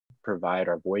provide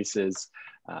our voices,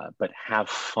 but have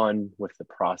fun with the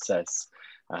process.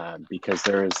 Because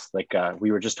there is, like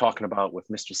we were just talking about with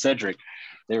Mr. Cedric,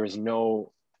 there is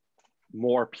no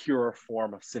more pure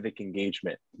form of civic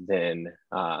engagement than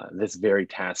this very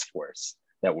task force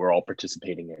that we're all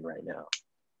participating in right now.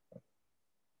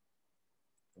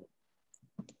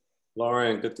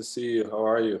 Lauren, good to see you. How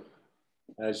are you?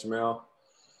 Ajmal.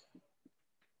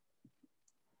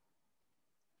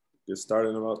 Get started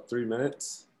in about 3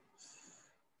 minutes.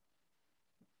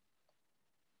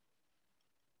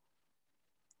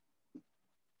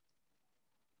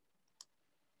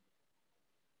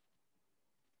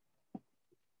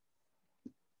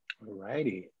 All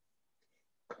righty.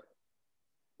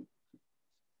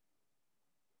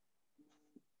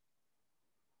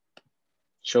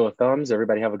 Show of thumbs.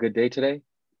 Everybody have a good day today?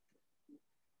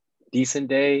 Decent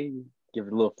day. Give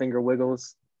it a little finger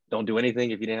wiggles. Don't do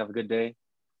anything if you didn't have a good day.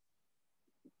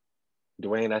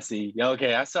 Dwayne, I see. Yeah,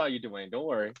 okay, I saw you, Dwayne. Don't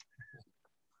worry.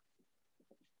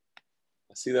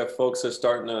 I see that folks are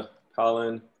starting to pile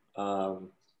in.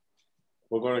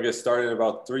 We're going to get started in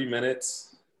about 3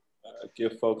 minutes.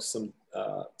 Give folks some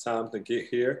time to get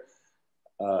here,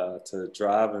 to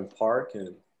drive and park,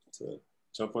 and to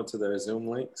jump onto their Zoom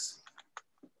links.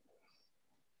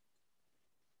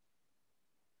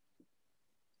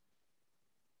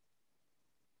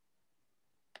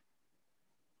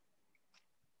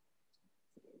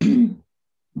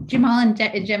 Jamal and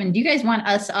Jevin, do you guys want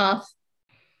us off?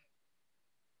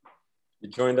 You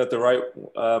joined at the right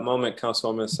moment,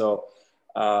 Councilwoman. So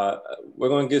we're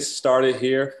going to get started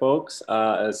here, folks.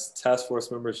 As task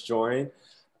force members join,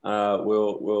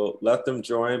 we'll let them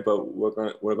join, but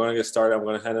we're going to get started. I'm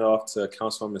going to hand it off to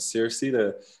Councilwoman Searcy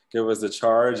to give us the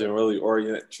charge and really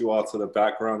orient you all to the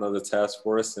background of the task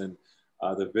force and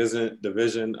the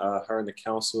vision her and the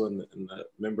council and the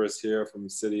members here from the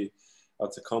city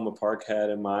of Takoma Park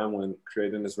had in mind when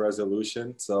creating this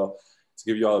resolution. So to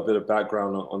give you all a bit of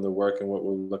background on the work and what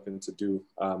we're looking to do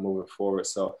moving forward.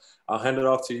 So I'll hand it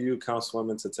off to you,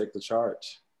 Councilwoman, to take the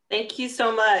charge. Thank you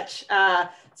so much.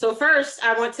 So first,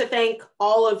 I want to thank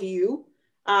all of you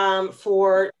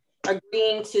for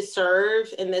agreeing to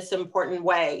serve in this important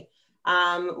way.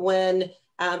 When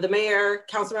the mayor,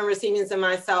 Councilmember Siemens, and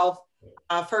myself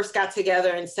first got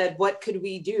together and said, what could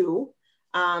we do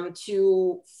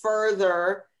to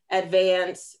further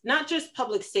advance not just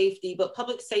public safety, but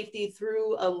public safety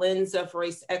through a lens of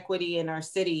race equity in our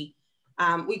city,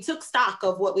 we took stock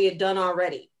of what we had done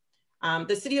already.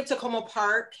 The city of Takoma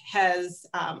Park has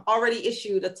already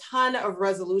issued a ton of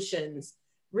resolutions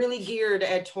really geared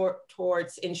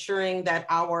towards ensuring that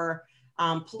our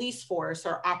police force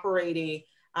are operating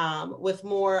with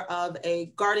more of a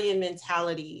guardian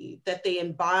mentality, that they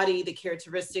embody the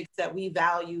characteristics that we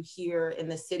value here in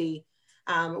the city.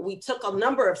 We took a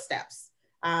number of steps,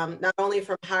 not only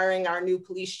from hiring our new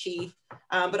police chief,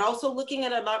 but also looking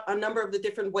at a number of the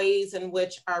different ways in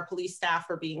which our police staff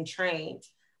are being trained.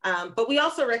 But we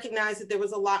also recognize that there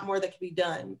was a lot more that could be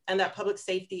done and that public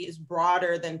safety is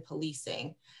broader than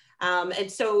policing.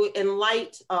 And so in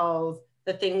light of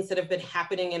the things that have been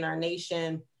happening in our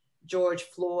nation, George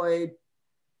Floyd,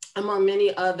 among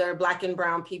many other Black and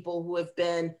Brown people who have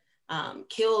been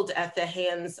killed at the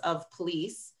hands of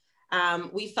police,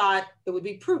 we thought it would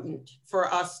be prudent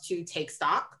for us to take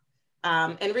stock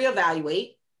and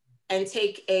reevaluate and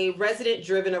take a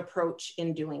resident-driven approach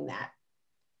in doing that.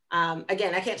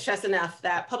 Again, I can't stress enough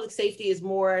that public safety is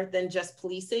more than just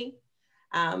policing.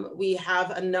 We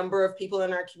have a number of people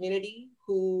in our community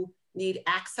who need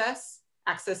access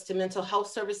to mental health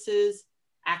services,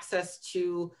 access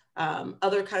to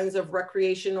other kinds of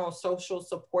recreational social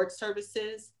support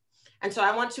services. And so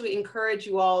I want to encourage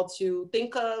you all to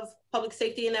think of public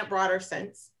safety in that broader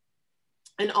sense.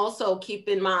 And also keep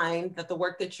in mind that the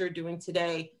work that you're doing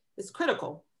today is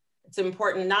critical. It's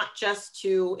important not just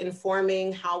to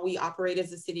informing how we operate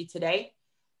as a city today,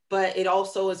 but it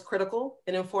also is critical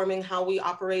in informing how we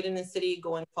operate in the city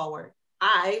going forward.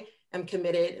 I am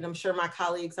committed, and I'm sure my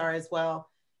colleagues are as well,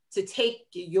 to take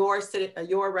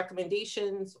your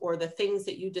recommendations or the things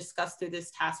that you discuss through this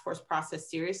task force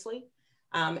process seriously,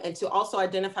 and to also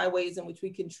identify ways in which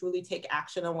we can truly take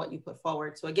action on what you put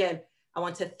forward. So again, I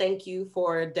want to thank you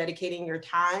for dedicating your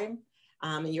time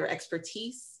and your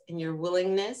expertise and your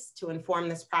willingness to inform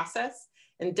this process,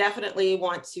 and definitely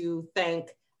want to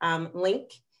thank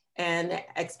Link and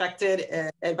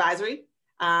Expected Advisory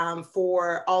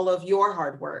for all of your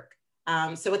hard work.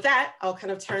 So with that, I'll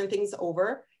kind of turn things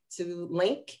over to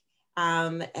Link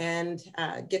and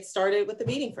get started with the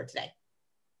meeting for today.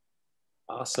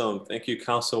 Awesome. Thank you,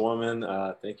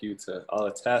 Councilwoman. Thank you to all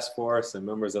the task force and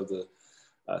members of the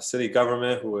city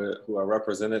government who are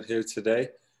represented here today.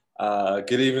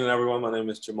 Good evening, everyone. My name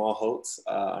is Jamal Holtz.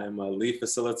 I am a lead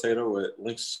facilitator with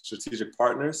Link Strategic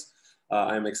Partners.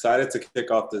 I'm excited to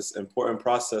kick off this important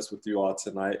process with you all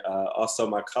tonight. Also,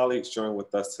 my colleagues join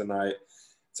with us tonight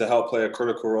to help play a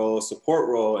critical role, support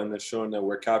role in ensuring that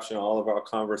we're capturing all of our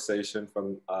conversation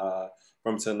from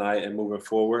tonight and moving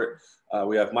forward.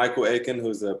 We have Michael Aiken,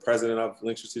 who's the president of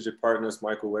Link Strategic Partners.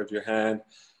 Michael, wave your hand.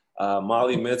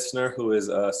 Molly Mitzner, who is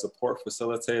a support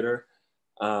facilitator.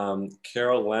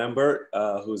 Carol Lambert,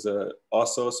 who's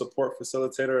also a support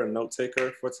facilitator and note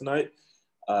taker for tonight.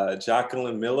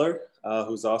 Jacqueline Miller,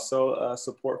 who's also a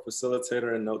support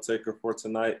facilitator and note taker for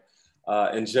tonight.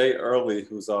 And Jay Early,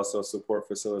 who's also a support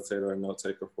facilitator and note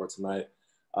taker for tonight.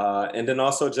 And then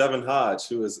also Jevin Hodge,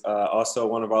 who is also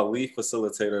one of our lead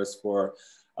facilitators for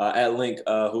at Link,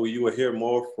 who you will hear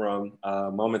more from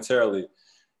momentarily.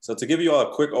 So to give you all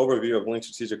a quick overview of Link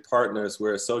Strategic Partners,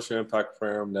 we're a social impact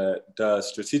firm that does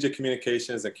strategic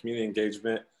communications and community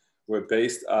engagement. We're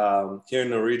based here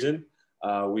in the region.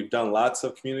 We've done lots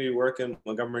of community work in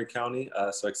Montgomery County,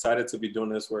 so excited to be doing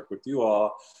this work with you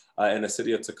all in the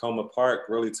city of Takoma Park,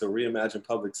 really to reimagine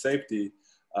public safety.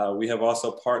 We have also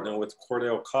partnered with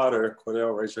Cordell Cotter.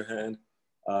 Cordell, raise your hand.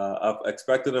 Of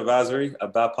Expected Advisory, a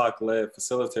BAPOC-led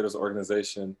facilitators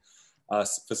organization.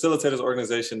 Facilitators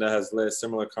organization that has led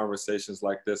similar conversations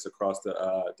like this across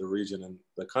the region and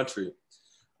the country.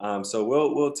 So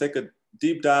we'll take a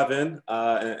deep dive in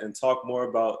and talk more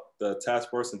about the task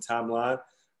force and timeline.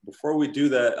 Before we do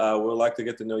that, we'd like to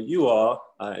get to know you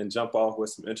all and jump off with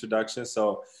some introductions.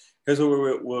 So here's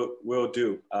what we'll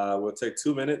do. We'll take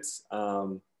 2 minutes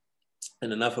and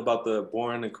enough about the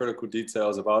boring and critical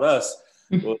details about us.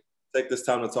 We'll take this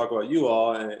time to talk about you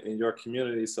all and your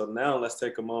community. So now let's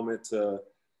take a moment to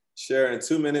share in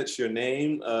 2 minutes your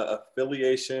name,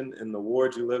 affiliation, and the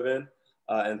ward you live in,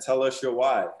 and tell us your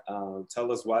why.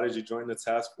 Tell us, why did you join the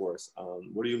task force?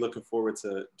 What are you looking forward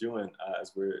to doing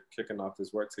as we're kicking off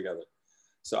this work together?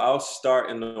 So I'll start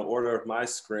in the order of my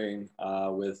screen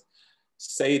with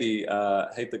Sadie.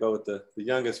 Hate to go with the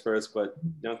youngest first, but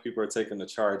young people are taking the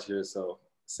charge here. So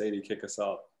Sadie, kick us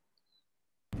off.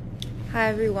 Hi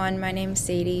everyone, my name's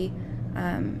Sadie.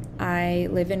 I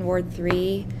live in Ward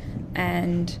 3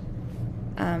 and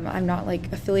I'm not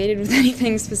like affiliated with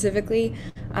anything specifically,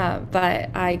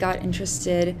 but I got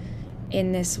interested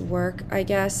in this work, I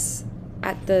guess,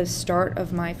 at the start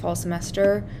of my fall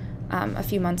semester a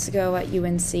few months ago at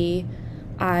UNC.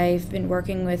 I've been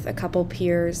working with a couple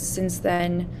peers since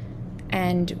then,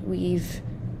 and we've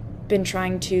been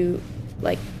trying to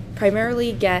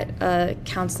primarily get a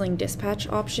counseling dispatch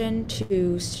option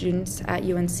to students at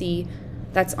UNC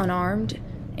that's unarmed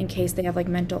in case they have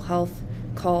mental health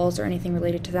calls or anything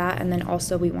related to that. And then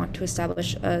also we want to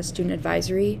establish a student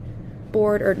advisory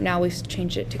board, or now we've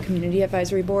changed it to community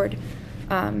advisory board.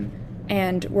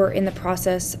 And we're in the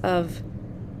process of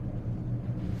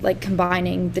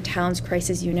combining the town's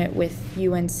crisis unit with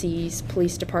UNC's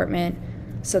police department.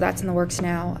 So that's in the works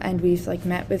now, and we've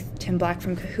met with Tim Black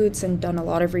from Cahoots and done a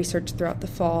lot of research throughout the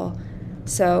fall.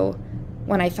 So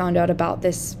when I found out about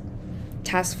this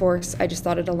task force, I just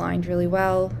thought it aligned really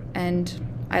well, and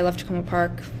I love Takoma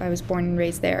Park. I was born and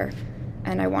raised there,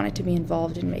 and I wanted to be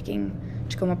involved in making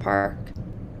Takoma Park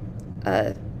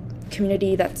a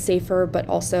community that's safer, but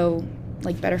also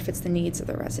better fits the needs of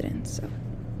the residents. So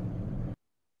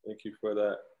thank you for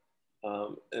that.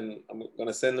 And I'm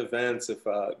gonna say in advance, if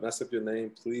I mess up your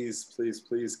name, please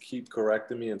keep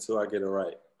correcting me until I get it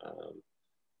right.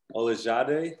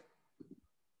 Olajade?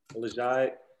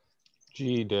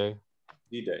 G-Day.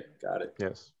 G-Day, got it.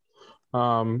 Yes.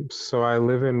 So I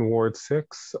live in Ward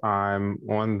 6. I'm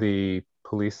on the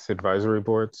police advisory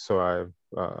board. So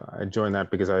I joined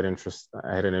that because I had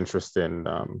an interest in,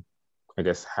 I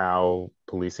guess, how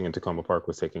policing in Takoma Park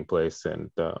was taking place,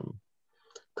 and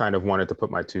kind of wanted to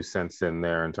put my 2 cents in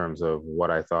there in terms of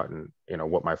what I thought and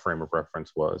what my frame of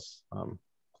reference was.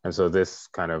 And so this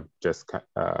kind of just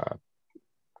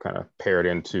paired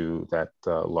into that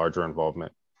larger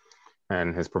involvement,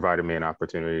 and has provided me an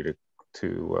opportunity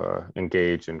to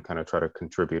engage and kind of try to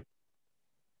contribute.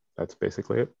 That's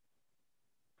basically it.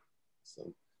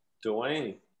 So,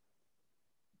 Dwayne.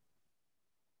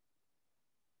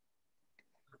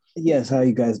 Yes, how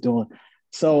you guys doing?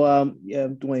 So yeah,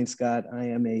 I'm Dwayne Scott. I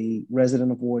am a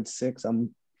resident of Ward 6.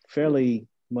 I'm fairly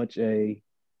much I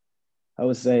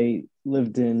would say,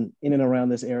 lived in and around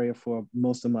this area for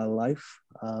most of my life.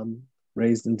 Born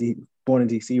in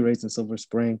DC, raised in Silver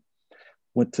Spring.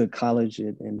 Went to college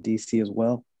in DC as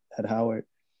well at Howard.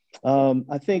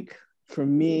 I think for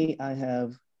me, I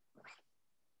have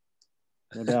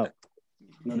no doubt.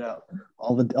 no doubt.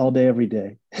 All day, every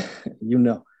day, you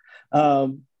know.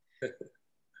 Um,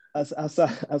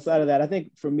 outside of that, I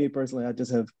think for me personally, I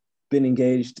just have been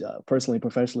engaged personally,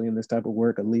 professionally in this type of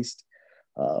work, at least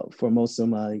for most of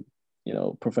my,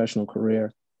 professional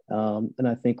career. And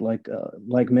I think like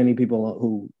many people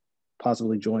who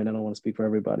possibly join, I don't want to speak for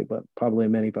everybody, but probably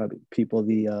many people,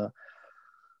 the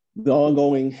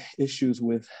ongoing issues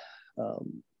with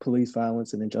police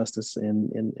violence and injustice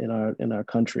in our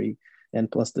country, and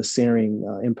plus the searing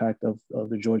impact of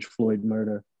the George Floyd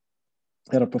murder,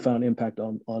 had a profound impact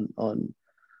on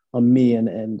me.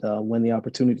 And when the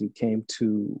opportunity came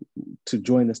to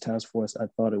join this task force, I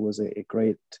thought it was a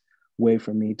great way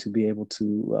for me to be able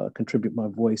to contribute my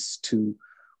voice to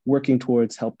working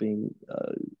towards helping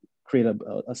create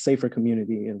a safer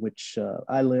community in which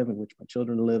I live, in which my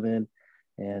children live in,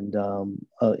 and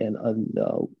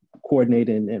coordinate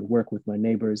and work with my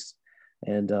neighbors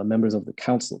and members of the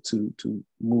council to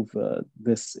move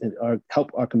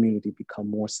help our community become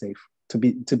more safe, to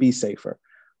be safer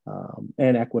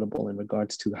and equitable in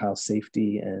regards to how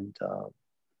safety and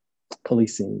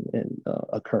policing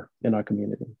occur in our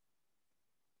community.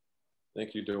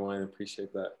 Thank you, Dwayne.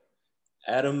 Appreciate that.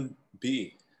 Adam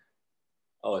B.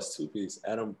 Oh, it's two B's.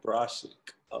 Adam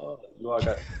Brashik. Oh, you all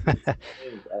got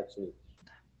names, actually.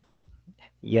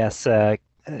 Yes,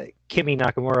 Kimi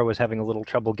Nakamura was having a little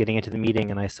trouble getting into the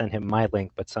meeting, and I sent him my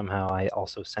link, but somehow I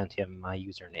also sent him my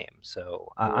username. So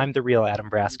I'm the real Adam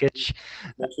Braskich.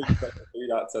 Make sure you press the three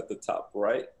dots at the top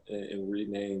right and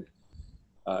rename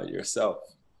yourself.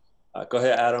 Go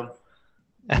ahead, Adam.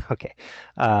 Okay.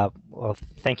 Well,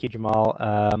 thank you, Jamal.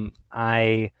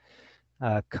 I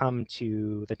come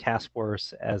to the task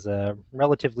force as a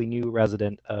relatively new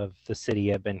resident of the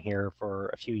city. I've been here for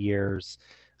a few years.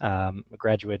 A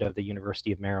graduate of the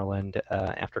University of Maryland.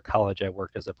 After college, I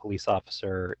worked as a police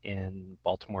officer in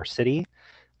Baltimore City.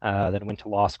 Then went to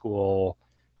law school,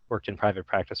 worked in private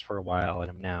practice for a while, and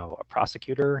I'm now a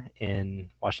prosecutor in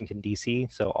Washington, D.C.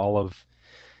 So all of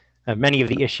many of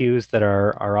the issues that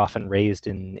are often raised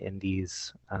in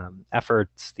these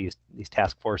efforts, these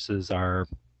task forces are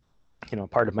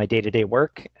part of my day-to-day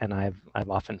work, and I've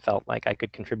often felt like I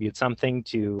could contribute something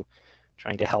to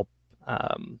trying to help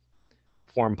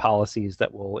form policies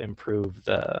that will improve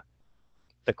the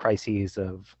crises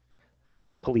of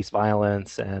police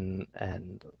violence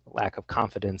and lack of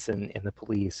confidence in the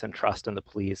police and trust in the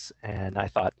police. And I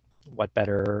thought, what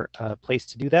better place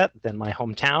to do that than my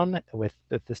hometown with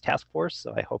this task force?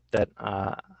 So I hope that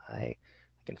I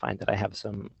can find that I have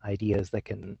some ideas that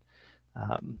can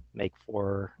make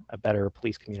for a better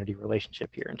police-community relationship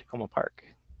here in Takoma Park.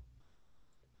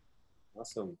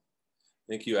 Awesome.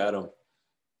 Thank you, Adam.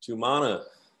 Jumana.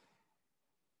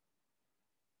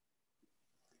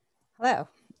 Hello.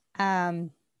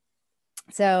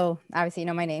 So obviously you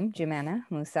know my name, Jumana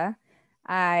Musa.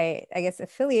 I guess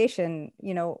affiliation,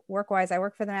 work-wise, I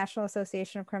work for the National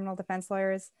Association of Criminal Defense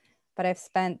Lawyers, but I've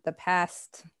spent the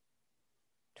past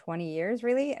 20 years,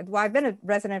 really. Well, I've been a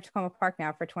resident of Takoma Park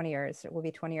now for 20 years. It will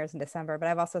be 20 years in December, but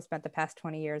I've also spent the past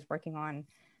 20 years working on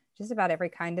just about every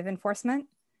kind of enforcement.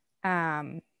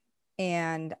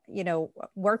 And,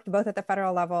 worked both at the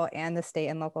federal level and the state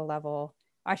and local level.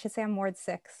 I should say I'm Ward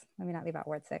 6. Let me not leave out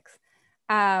Ward 6.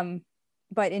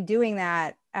 But in doing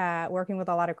that, working with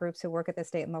a lot of groups who work at the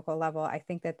state and local level, I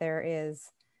think that there is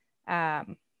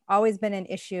always been an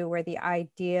issue where the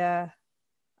idea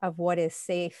of what is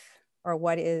safe or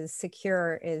what is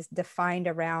secure is defined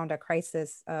around a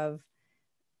crisis of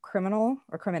criminal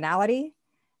or criminality.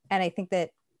 And I think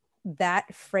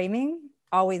that framing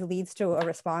always leads to a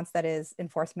response that is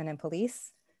enforcement and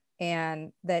police.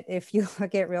 And that if you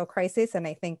look at real crisis, and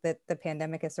I think that the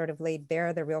pandemic has sort of laid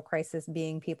bare the real crisis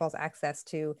being people's access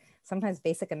to sometimes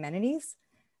basic amenities,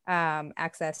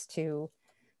 access to,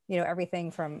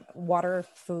 everything from water,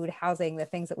 food, housing, the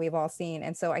things that we've all seen.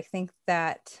 And so I think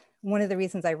that one of the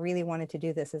reasons I really wanted to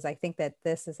do this is I think that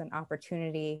this is an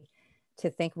opportunity to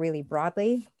think really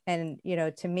broadly. And,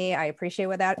 to me, I appreciate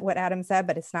what Adam said,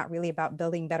 but it's not really about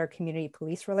building better community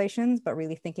police relations, but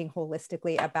really thinking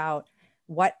holistically about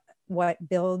what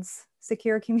builds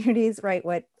secure communities, right?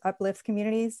 What uplifts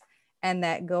communities. And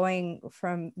that going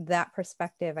from that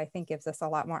perspective, I think gives us a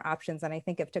lot more options. And I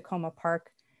think if Takoma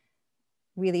Park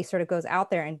really sort of goes out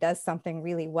there and does something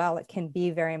really well, it can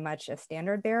be very much a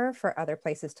standard bearer for other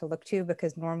places to look to,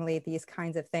 because normally these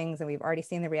kinds of things, and we've already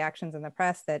seen the reactions in the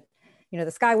press that, the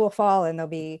sky will fall and there'll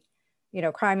be,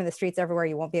 crime in the streets everywhere.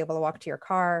 You won't be able to walk to your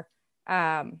car.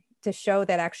 To show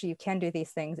that actually you can do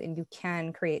these things and you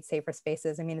can create safer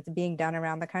spaces. I mean, it's being done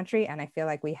around the country, and I feel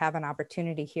like we have an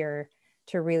opportunity here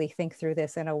to really think through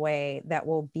this in a way that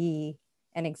will be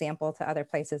an example to other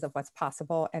places of what's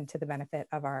possible and to the benefit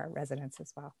of our residents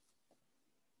as well.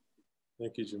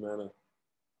 Thank you, Jumana.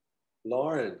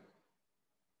 Lauren.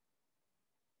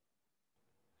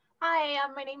 Hi,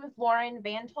 my name is Lauren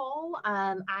Vantol.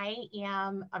 I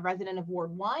am a resident of Ward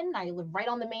 1. I live right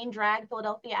on the main drag,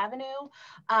 Philadelphia Avenue.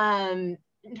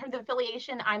 In terms of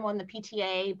affiliation, I'm on the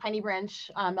PTA, Piney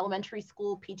Branch Elementary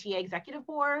School PTA Executive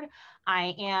Board.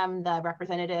 I am the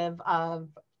representative of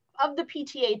the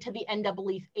PTA to the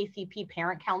NAACP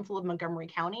Parent Council of Montgomery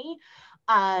County.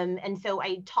 And so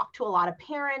I talk to a lot of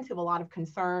parents who have a lot of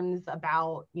concerns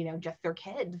about, you know, just their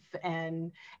kids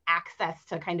and access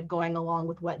to, kind of going along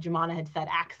with what Jumana had said,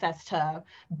 access to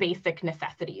basic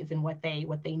necessities and what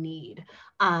they need.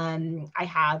 I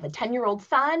have a 10-year-old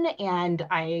son, and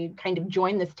I kind of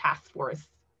joined this task force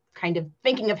kind of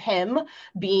thinking of him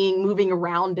moving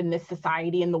around in this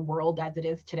society and the world as it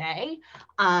is today,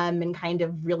 and kind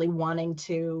of really wanting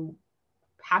to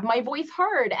have my voice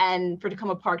heard, and for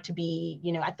Takoma Park to be,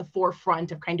 you know, at the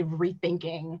forefront of kind of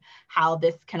rethinking how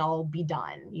this can all be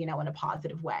done, you know, in a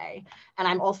positive way. And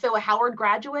I'm also a Howard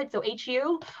graduate, so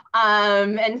HU.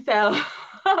 And so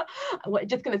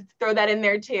just gonna throw that in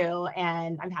there too.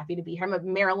 And I'm happy to be here. I'm a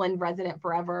Maryland resident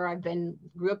forever.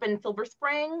 Grew up in Silver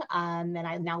Spring, and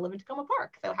I now live in Takoma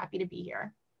Park. So happy to be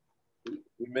here.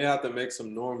 We may have to make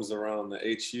some norms around the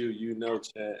HU, you know,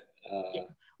 chat. Yeah.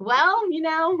 Well, you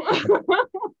know.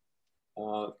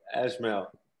 Ashmael.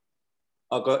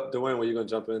 Oh, go, Dwayne, were you gonna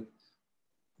jump in?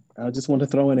 I just want to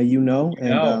throw in a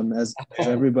and as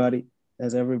everybody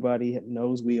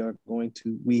knows, we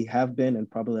have been and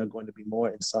probably are going to be more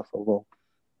insufferable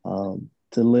to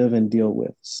live and deal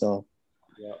with. So.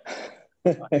 Yeah.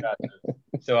 I got you.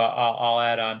 So I'll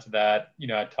add on to that. You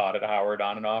know, I taught at Howard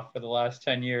on and off for the last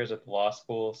 10 years at the law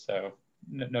school. So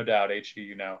no doubt, HU,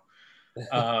 you know.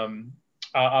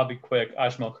 I'll be quick.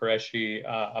 Ashmael Qureshi.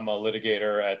 I'm a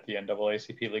litigator at the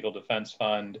NAACP Legal Defense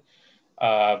Fund.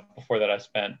 Before that, I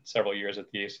spent several years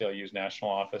at the ACLU's national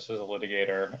office as a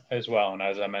litigator as well. And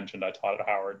as I mentioned, I taught at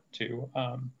Howard too.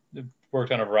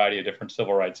 Worked on a variety of different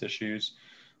civil rights issues,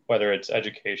 whether it's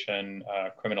education,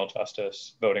 criminal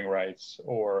justice, voting rights,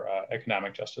 or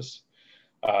economic justice,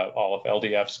 all of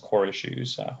LDF's core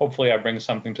issues. Hopefully I bring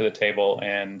something to the table,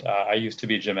 and I used to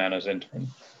be Jumana's intern.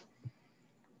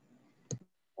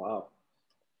 Wow.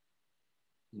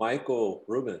 Michael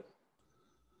Rubin.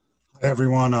 Hey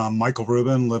everyone, I'm Michael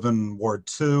Rubin, live in Ward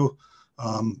 2.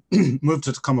 Moved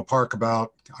to Takoma Park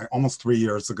about almost 3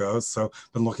 years ago, so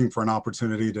been looking for an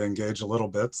opportunity to engage a little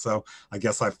bit, so I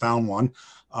guess I found one.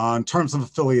 In terms of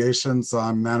affiliations,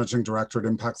 I'm managing director at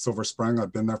Impact Silver Spring.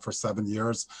 I've been there for 7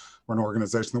 years. We're an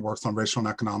organization that works on racial and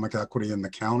economic equity in the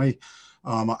county.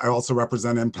 I also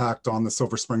represent Impact on the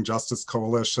Silver Spring Justice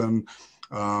Coalition.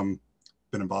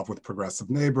 Been involved with Progressive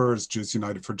Neighbors, Jews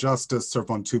United for Justice, serve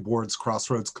on 2 boards,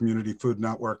 Crossroads Community Food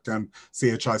Network and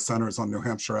CHI Centers on New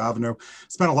Hampshire Avenue.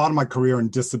 Spent a lot of my career in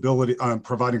disability,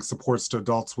 providing supports to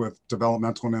adults with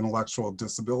developmental and intellectual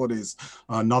disabilities,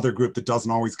 another group that doesn't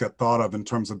always get thought of in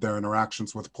terms of their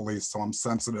interactions with police. So I'm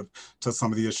sensitive to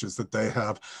some of the issues that they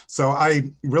have. So I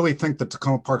really think that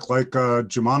Takoma Park, like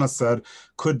Jumana said,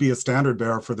 could be a standard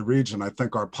bearer for the region. I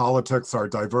think our politics, our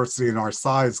diversity, and our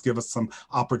size give us some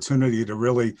opportunity to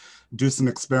really do some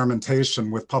experimentation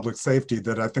with public safety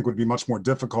that I think would be much more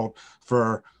difficult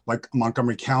for like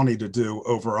Montgomery County to do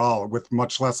overall. With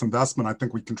much less investment, I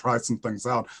think we can try some things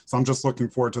out. So I'm just looking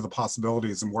forward to the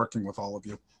possibilities and working with all of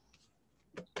you.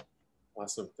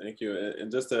 Awesome, thank you.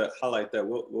 And just to highlight that,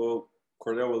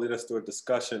 Cordell will lead us through a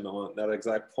discussion on that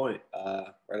exact point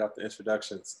right after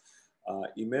introductions.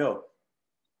 Emil.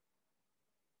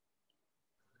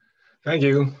 Thank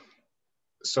you.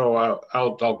 So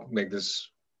I'll make this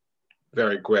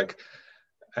very quick.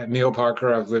 Emil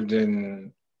Parker, I've lived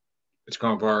in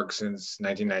Takoma Park since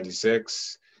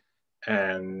 1996.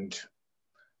 And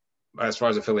as far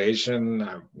as affiliation,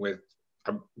 I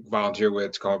volunteer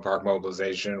with Takoma Park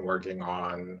Mobilization, working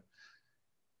on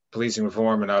policing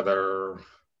reform and other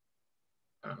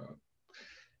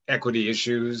equity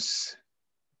issues.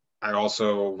 I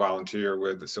also volunteer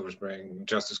with the Silver Spring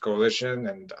Justice Coalition,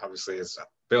 and obviously, as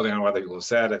building on what other people have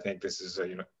said, I think this is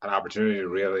an opportunity to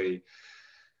really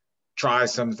try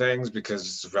some things because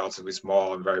it's a relatively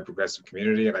small and very progressive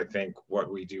community. And I think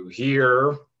what we do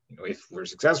here, if we're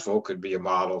successful, could be a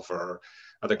model for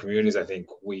other communities. I think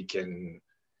we can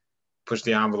push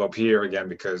the envelope here again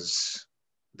because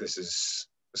this is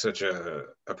such a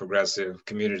progressive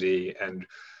community, and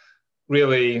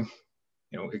really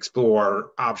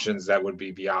explore options that would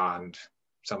be beyond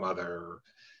some other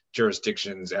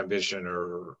jurisdiction's ambition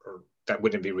or that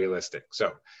wouldn't be realistic.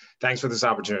 So thanks for this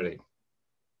opportunity.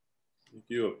 Thank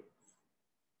you.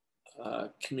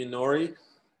 Kiminori.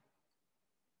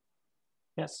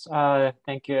 Yes,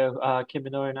 thank you,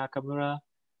 Kiminori Nakamura.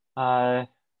 I've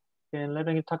been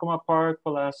living in Takoma Park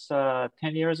for the last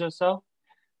 10 years or so.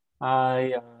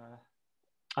 I'm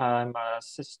an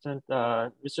assistant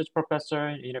research professor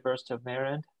at University of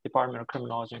Maryland, Department of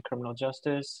Criminology and Criminal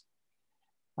Justice.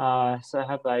 So I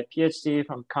have my PhD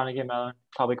from Carnegie Mellon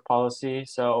Public Policy.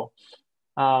 So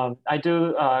I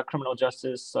do criminal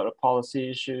justice sort of policy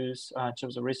issues in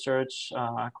terms of research,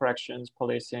 corrections,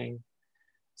 policing,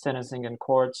 sentencing, and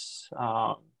courts.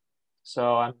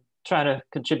 So I'm trying to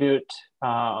contribute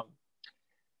to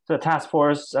the task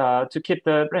force to keep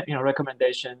the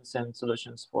recommendations and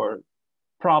solutions for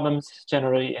problems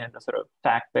generally in a sort of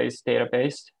fact-based,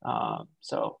 data-based.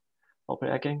 So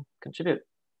hopefully I can contribute.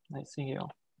 Nice seeing you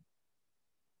all.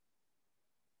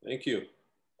 Thank you.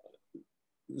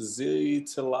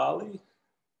 Zitalali.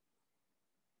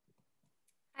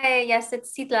 Hi, yes,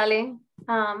 it's Sitlali.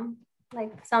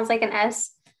 Sounds like an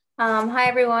S. Hi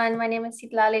everyone, my name is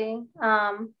Sitlali.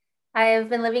 I've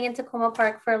been living in Takoma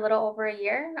Park for a little over a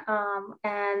year,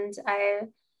 and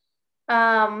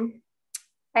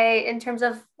in terms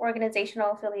of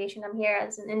organizational affiliation, I'm here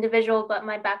as an individual, but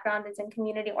my background is in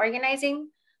community organizing.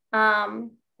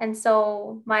 And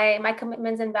so my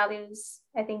commitments and values,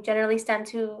 I think, generally stand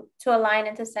to align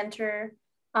and to center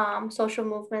social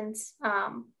movements,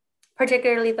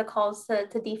 particularly the calls to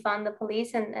defund the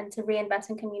police and to reinvest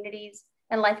in communities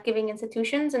and life-giving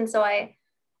institutions. And so I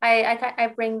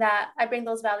bring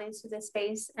those values to this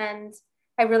space, and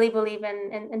I really believe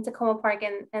in Takoma Park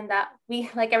and that we,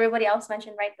 like everybody else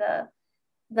mentioned, right,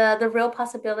 the real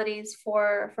possibilities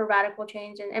for radical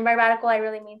change. And by radical, I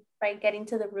really mean, right, getting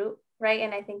to the root, right?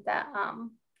 And I think that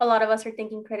a lot of us are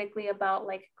thinking critically about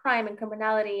like crime and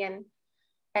criminality, and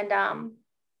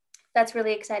that's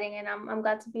really exciting. And I'm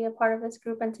glad to be a part of this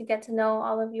group and to get to know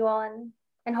all of you all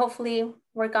and hopefully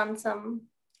work on some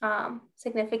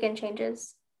significant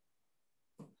changes.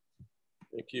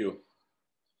 Thank you.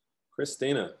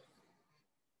 Christina.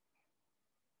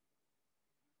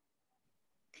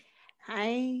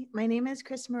 Hi, my name is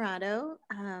Chris Morado.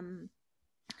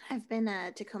 I've been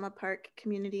a Takoma Park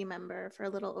community member for a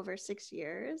little over 6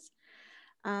 years.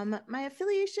 My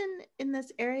affiliation in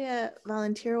this area,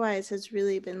 volunteer-wise, has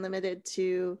really been limited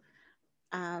to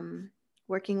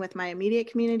working with my immediate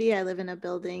community. I live in a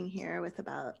building here with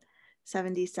about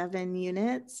 77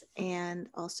 units, and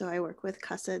also I work with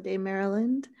Casa de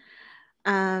Maryland.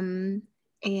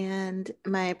 And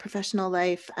my professional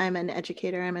life, I'm an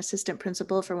educator. I'm assistant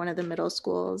principal for one of the middle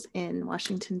schools in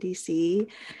Washington, D.C.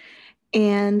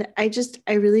 And I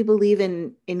really believe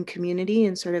in community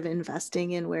and sort of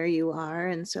investing in where you are.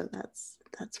 And so that's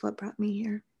what brought me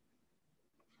here.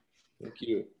 Thank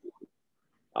you.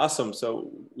 Awesome. So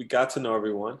we got to know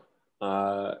everyone.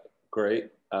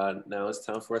 Great. Now it's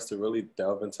time for us to really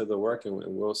delve into the work, and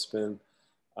we'll spend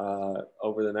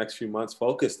over the next few months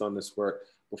focused on this work.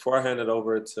 Before I hand it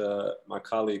over to my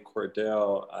colleague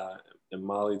Cordell and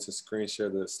Molly to screen share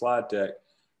the slide deck,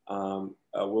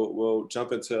 we'll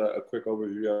jump into a quick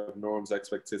overview of norms,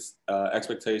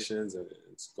 expectations, and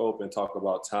scope, and talk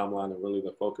about timeline and really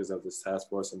the focus of this task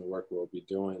force and the work we'll be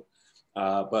doing.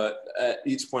 But at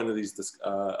each point of these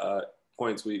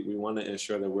points, we want to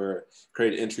ensure that we're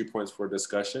creating entry points for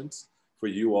discussions for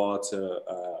you all to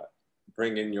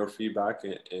bring in your feedback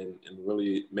and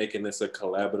really making this a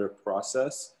collaborative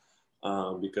process.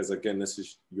 Because again, this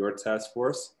is your task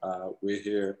force. We're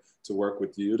here to work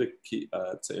with you to keep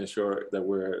to ensure that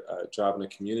we're driving a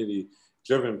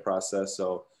community-driven process.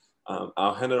 So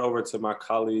I'll hand it over to my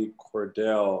colleague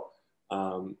Cordell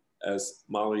as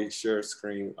Molly shares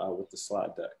screen with the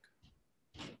slide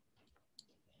deck.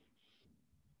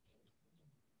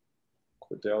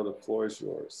 Cordell, the floor is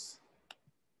yours.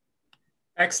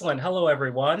 Excellent. Hello,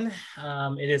 everyone.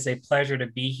 It is a pleasure to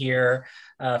be here.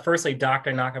 Firstly,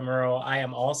 Dr. Nakamura, I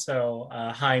am also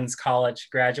a Hines College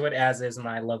graduate, as is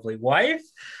my lovely wife.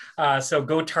 So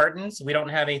go tartans. We don't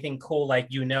have anything cool like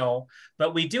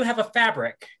but we do have a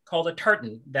fabric called a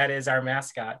tartan. That is our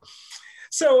mascot.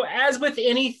 So as with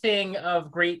anything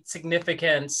of great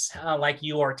significance, like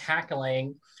you are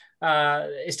tackling,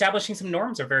 establishing some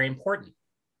norms are very important.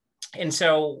 And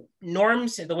so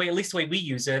norms, at least the way we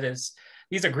use it is,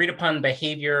 these agreed upon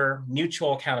behavior,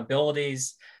 mutual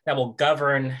accountabilities that will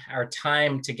govern our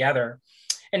time together.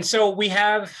 And so we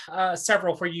have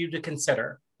several for you to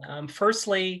consider.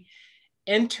 Firstly,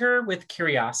 enter with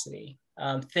curiosity.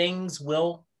 Things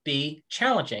will be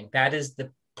challenging. That is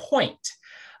the point.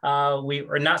 We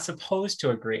are not supposed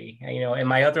to agree. In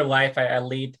my other life, I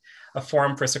lead a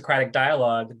forum for Socratic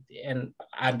dialogue, and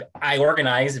I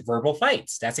organize verbal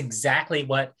fights. That's exactly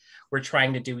what we're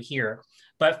trying to do here,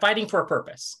 but fighting for a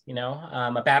purpose,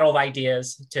 a battle of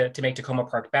ideas to make Takoma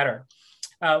Park better.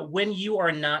 When you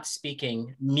are not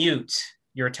speaking, mute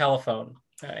your telephone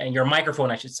and your microphone,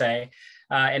 I should say,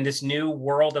 in this new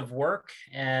world of work.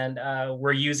 And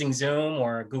we're using Zoom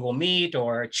or Google Meet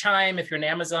or Chime if you're an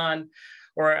Amazon,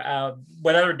 or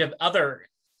whatever other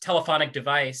telephonic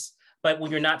device. But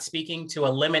when you're not speaking, to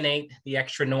eliminate the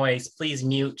extra noise, please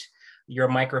mute your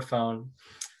microphone.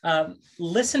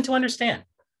 Listen to understand.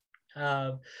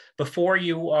 Before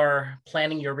you are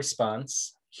planning your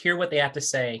response, hear what they have to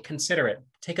say, consider it,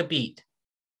 take a beat,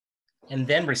 and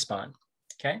then respond,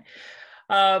 okay?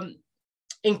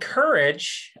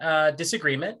 Encourage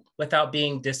disagreement without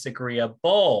being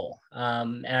disagreeable.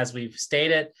 As we've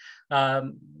stated,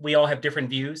 we all have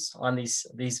different views on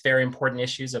these very important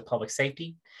issues of public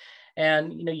safety.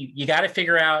 And you got to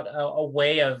figure out a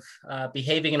way of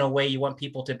behaving in a way you want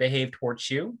people to behave towards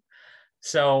you.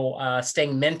 So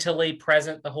staying mentally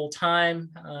present the whole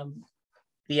time.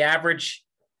 The average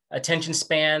attention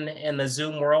span in the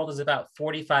Zoom world is about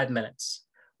 45 minutes.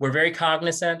 We're very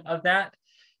cognizant of that,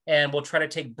 and we'll try to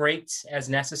take breaks as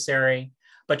necessary,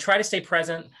 but try to stay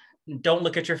present. Don't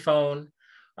look at your phone.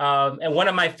 And one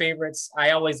of my favorites,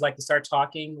 I always like to start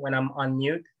talking when I'm on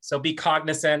mute. So be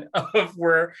cognizant of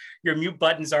where your mute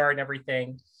buttons are and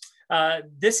everything.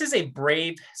 This is a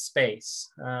brave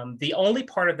space. The only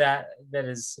part of that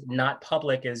is not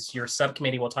public is your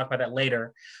subcommittee. We'll talk about that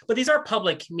later. But these are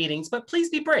public meetings, but please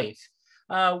be brave.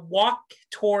 Walk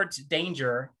towards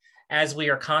danger as we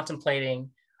are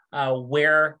contemplating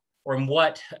where or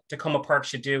what Takoma Park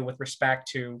should do with respect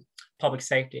to public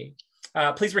safety.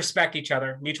 Please respect each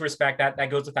other, mutual respect, that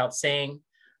goes without saying.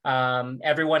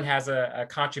 Everyone has a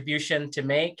contribution to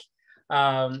make.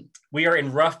 We are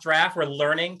in rough draft, we're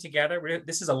learning together.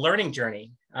 This is a learning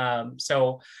journey.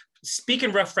 So speak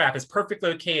in rough draft is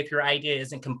perfectly okay if your idea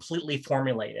isn't completely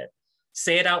formulated.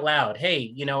 Say it out loud.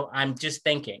 Hey, I'm just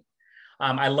thinking.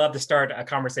 I love to start a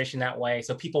conversation that way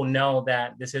so people know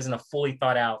that this isn't a fully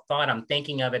thought out thought. I'm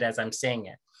thinking of it as I'm saying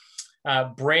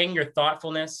it. Bring your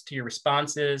thoughtfulness to your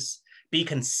responses. Be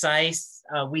concise.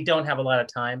 We don't have a lot of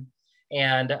time.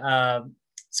 And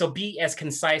so be as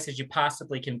concise as you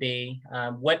possibly can be.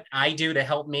 What I do to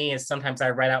help me is sometimes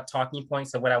I write out talking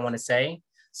points of what I want to say.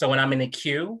 So when I'm in the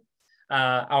queue,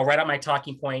 I'll write out my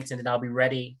talking points and then I'll be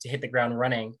ready to hit the ground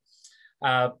running.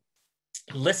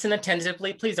 Listen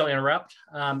attentively, please don't interrupt.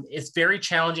 It's very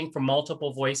challenging for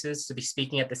multiple voices to be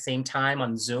speaking at the same time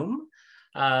on Zoom.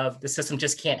 The system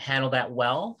just can't handle that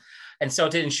well. And so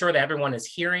to ensure that everyone is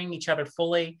hearing each other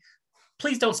fully,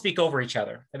 please don't speak over each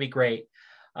other. That'd be great.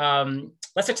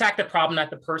 Let's attack the problem, not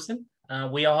the person.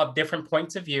 We all have different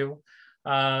points of view.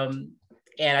 And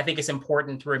I think it's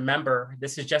important to remember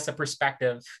this is just a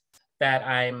perspective that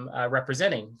I'm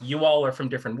representing. You all are from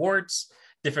different wards,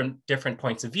 different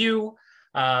points of view,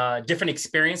 different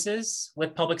experiences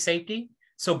with public safety.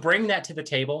 So bring that to the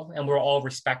table and we'll all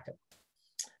respect it.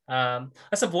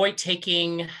 Let's avoid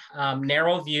taking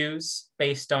narrow views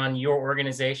based on your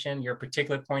organization, your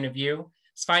particular point of view.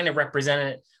 It's fine to represent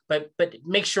it, but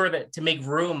make sure that to make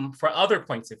room for other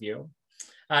points of view.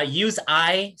 Use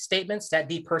I statements that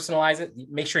depersonalize it.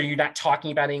 Make sure you're not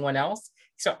talking about anyone else.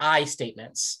 So I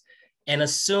statements, and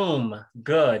assume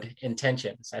good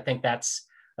intentions. I think that's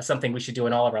something we should do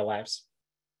in all of our lives.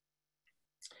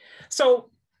 So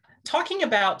talking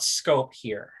about scope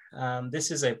here,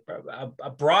 this is a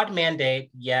broad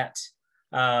mandate, yet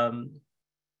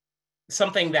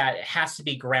something that has to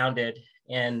be grounded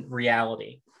in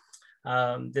reality.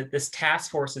 This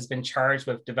task force has been charged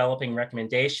with developing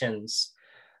recommendations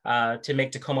to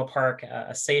make Takoma Park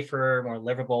a safer, more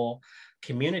livable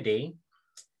community,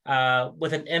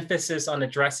 with an emphasis on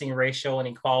addressing racial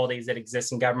inequalities that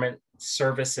exist in government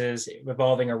services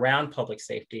revolving around public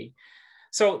safety.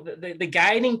 So the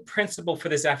guiding principle for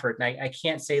this effort, and I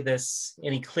can't say this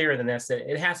any clearer than this, that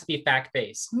it has to be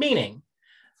fact-based, meaning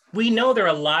we know there are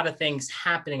a lot of things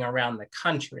happening around the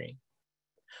country,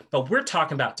 but we're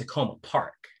talking about Takoma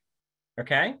Park,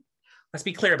 okay? Let's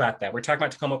be clear about that. We're talking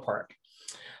about Takoma Park.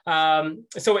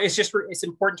 So it's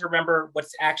important to remember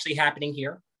what's actually happening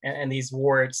here and these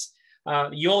wards.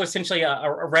 You're essentially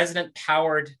a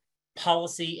resident-powered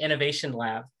policy innovation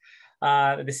lab.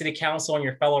 The city council and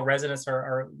your fellow residents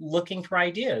are looking for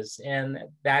ideas, and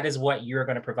that is what you're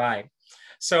going to provide.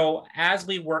 So as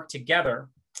we work together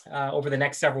over the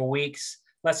next several weeks,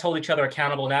 let's hold each other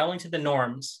accountable, not only to the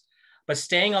norms, but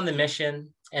staying on the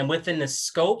mission and within the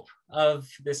scope of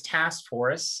this task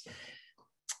force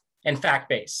and fact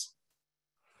base.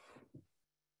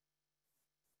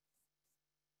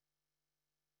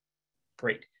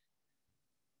 Great.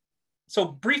 So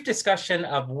brief discussion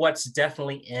of what's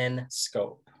definitely in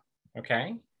scope,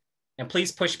 okay? And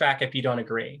please push back if you don't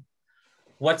agree.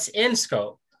 What's in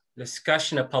scope?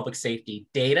 Discussion of public safety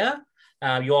data.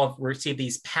 You all received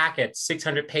these packets,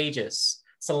 600 pages.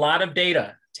 It's a lot of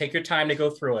data. Take your time to go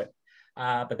through it.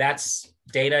 But that's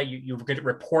data you're going to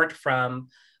report from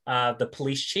the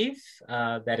police chief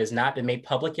that has not been made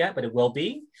public yet, but it will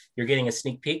be. You're getting a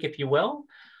sneak peek, if you will.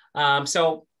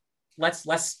 So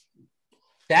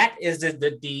that is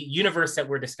the universe that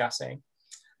we're discussing.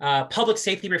 Public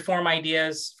safety reform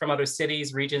ideas from other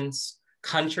cities, regions,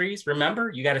 countries.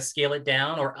 Remember, you got to scale it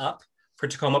down or up for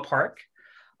Takoma Park.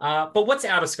 But what's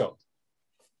out of scope?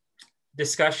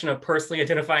 Discussion of personally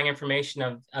identifying information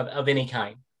of any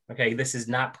kind. Okay, this is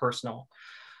not personal.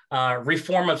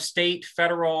 Reform of state,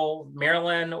 federal,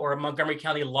 Maryland, or Montgomery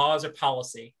County laws or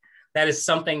policy. That is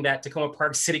something that Takoma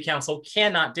Park City Council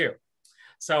cannot do.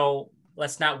 So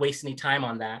let's not waste any time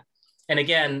on that. And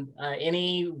again,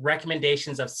 any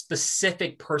recommendations of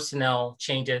specific personnel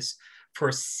changes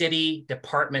for city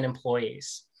department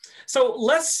employees. So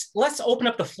let's open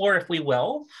up the floor, if we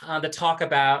will, to talk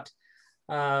about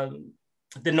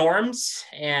the norms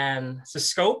and the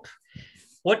scope.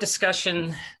 What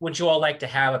discussion would you all like to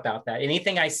have about that?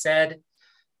 Anything I said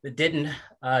that didn't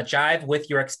jive with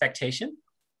your expectation?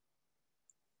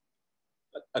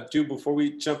 I do, before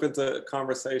we jump into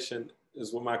conversation,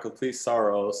 is with my complete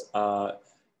sorrows.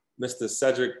 Mr.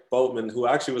 Cedric Boatman, who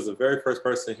actually was the very first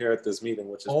person here at this meeting,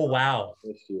 which is wow.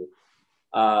 Issue.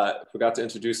 Forgot to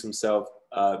introduce himself.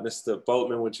 Mr.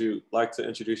 Boatman, would you like to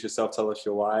introduce yourself? Tell us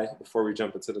your why before we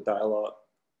jump into the dialogue.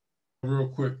 Real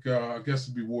quick, I guess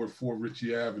it'd be Ward 4,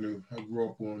 Ritchie Avenue. I grew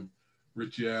up on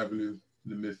Ritchie Avenue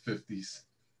in the mid-50s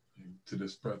to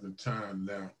this present time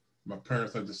now. My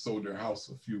parents had just sold their house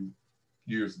a few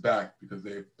years back because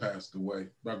they had passed away.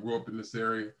 But I grew up in this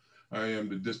area. I am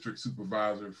the district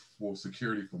supervisor for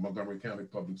security for Montgomery County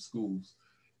Public Schools.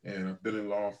 And I've been in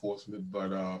law enforcement,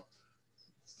 but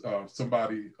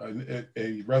somebody,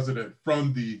 a resident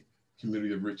from the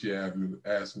community of Ritchie Avenue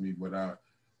asked me would I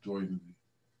join the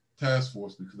task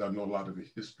force because I know a lot of the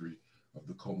history of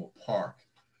Takoma Park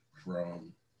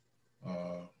from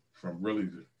really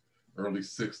the early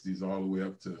 60s all the way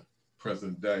up to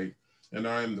present day. And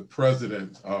I am the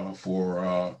president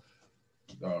for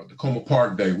Takoma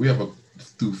Park Day. We have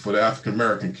for the African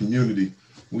American community,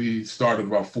 we started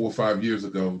about 4 or 5 years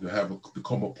ago to have a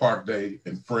Takoma Park Day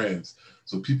and friends.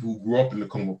 So people who grew up in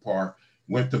Takoma Park,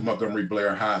 went to Montgomery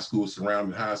Blair High School,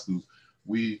 surrounding high schools,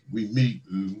 we meet,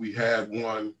 and we had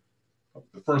one.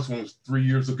 The first one was 3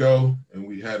 years ago, and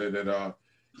we had it at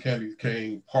Candy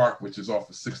Cane Park, which is off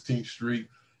of 16th Street.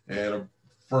 And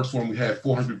first one we had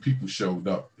 400 people showed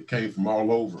up. It came from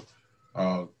all over,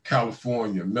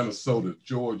 California, Minnesota,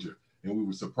 Georgia, and we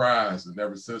were surprised. And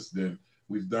ever since then,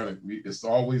 we've done it. It's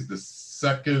always the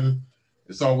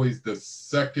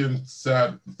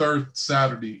third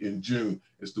Saturday in June.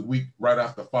 It's the week right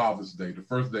after Father's Day. The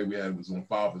first day we had was on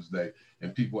Father's Day,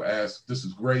 and people asked, "This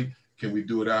is great. Can we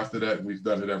do it after that?" And we've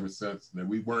done it ever since. And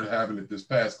we weren't having it this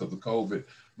past because of COVID.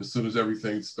 But as soon as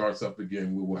everything starts up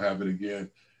again, we will have it again.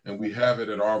 And we have it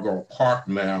at Argyle Park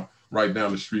now, right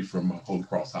down the street from Holy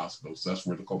Cross Hospital. So that's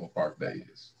where the Takoma Park Day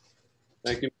is.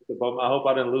 Thank you, Mr. Bowman. I hope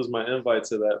I didn't lose my invite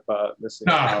to that by missing.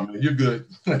 Nah, man, you're good.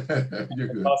 You're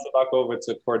good. I'll pass it back over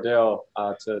to Cordell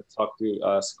to talk through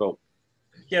scope.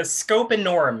 Yeah, scope and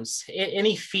norms.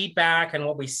 Any feedback on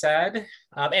what we said?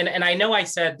 And I know I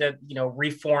said that,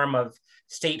 reform of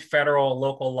state, federal,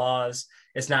 local laws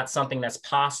is not something that's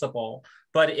possible.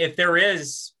 But if there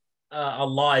is a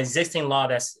law, existing law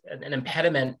that's an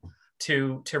impediment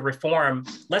to reform,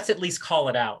 let's at least call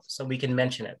it out so we can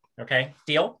mention it. Okay,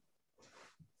 deal?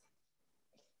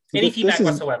 Any feedback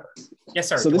whatsoever? Yes,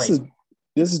 sir. So Dwayne.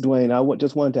 this is Dwayne. I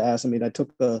just wanted to ask. I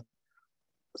took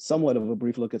somewhat of a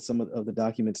brief look at some of the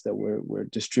documents that were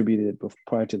distributed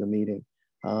prior to the meeting,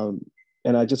 and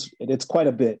it's quite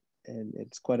a bit, and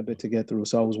it's quite a bit to get through.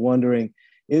 So I was wondering,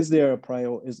 is there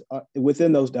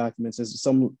within those documents is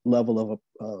some level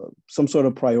of some sort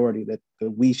of priority that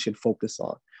we should focus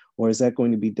on, or is that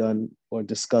going to be done or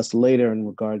discussed later in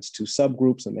regards to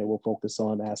subgroups, and they will focus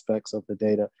on aspects of the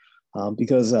data?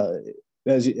 Because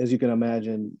as you can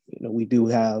imagine, we do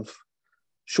have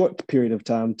short period of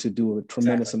time to do a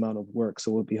tremendous amount of work.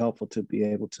 So it would be helpful to be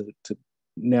able to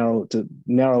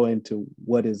narrow into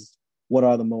what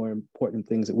are the more important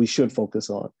things that we should focus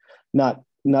on, not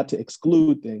to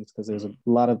exclude things, because there's a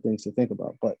lot of things to think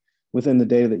about, but within the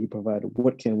data that you provided,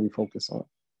 what can we focus on?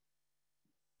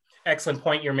 Excellent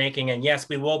point you're making. And yes,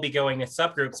 we will be going to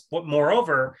subgroups. But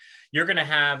moreover, you're going to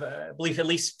have, I believe, at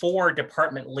least 4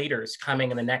 department leaders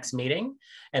coming in the next meeting,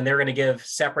 and they're going to give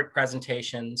separate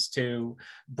presentations to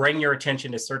bring your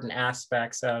attention to certain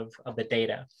aspects of the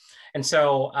data. And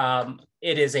so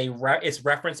it's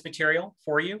reference material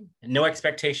for you. No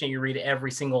expectation you read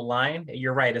every single line.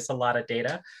 You're right, it's a lot of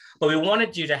data. But we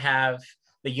wanted you to have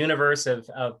the universe of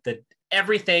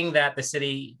everything that the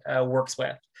city works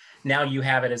with. Now you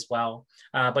have it as well.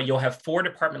 But you'll have 4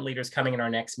 department leaders coming in our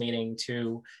next meeting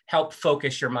to help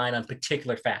focus your mind on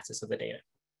particular facets of the data.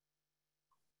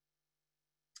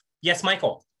 Yes,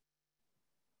 Michael.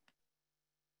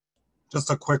 Just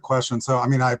a quick question. So, I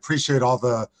mean, I appreciate all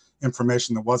the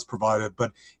information that was provided,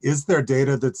 but is there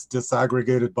data that's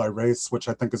disaggregated by race, which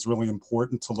I think is really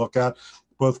important to look at,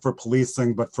 both for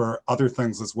policing, but for other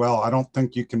things as well? I don't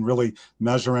think you can really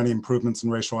measure any improvements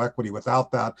in racial equity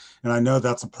without that. And I know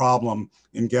that's a problem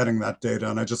in getting that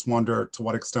data. And I just wonder to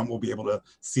what extent we'll be able to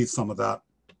see some of that.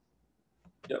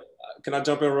 Yep. Can I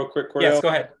jump in real quick, Cordell? Yes, go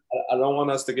ahead. I don't want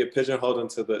us to get pigeonholed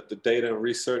into the data and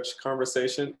research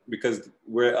conversation, because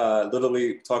we're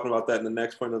literally talking about that in the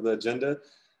next point of the agenda.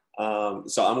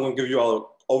 So I'm going to give you all an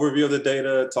overview of the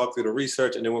data, talk through the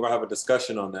research, and then we're going to have a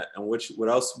discussion on that and what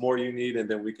else more you need, and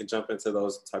then we can jump into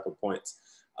those type of points.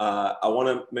 I want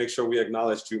to make sure we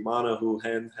acknowledge Jumana, whose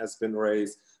hand has been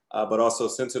raised, but also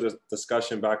center the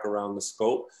discussion back around the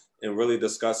scope and really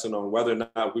discussing on whether or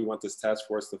not we want this task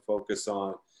force to focus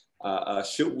on,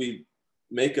 should we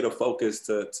make it a focus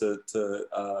to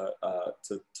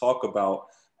talk about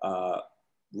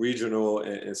regional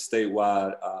and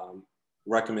statewide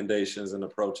recommendations and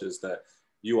approaches that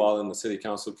you all in the city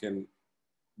council can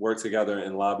work together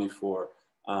and lobby for.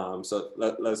 So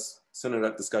let's center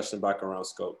that discussion back around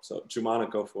scope. So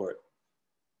Jumana, go for it.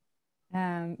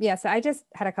 Yeah, so I just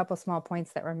had a couple small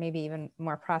points that were maybe even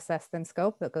more process than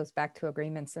scope that goes back to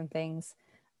agreements and things.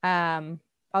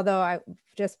 Although I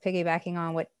just piggybacking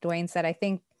on what Dwayne said, I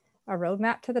think a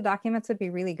roadmap to the documents would be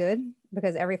really good,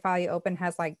 because every file you open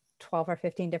has like 12 or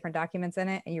 15 different documents in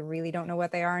it, and you really don't know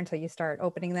what they are until you start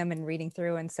opening them and reading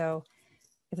through. And so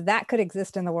if that could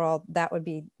exist in the world, that would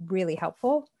be really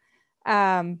helpful.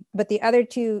 But the other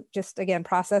two, just again,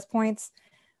 process points.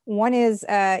 One is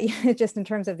just in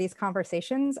terms of these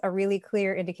conversations, a really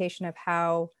clear indication of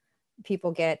how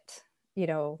people get,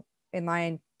 in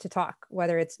line to talk,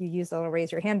 whether it's you use the little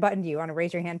raise your hand button. Do you want to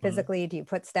raise your hand physically? Do you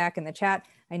put stack in the chat?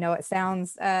 I know it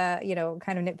sounds, kind of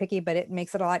nitpicky, but it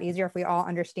makes it a lot easier if we all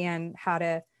understand how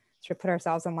to sort of put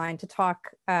ourselves in line to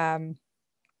talk.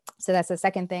 So that's the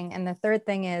second thing. And the third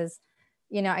thing is,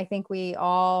 I think we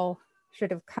all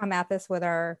should have come at this with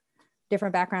our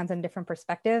different backgrounds and different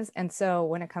perspectives. And so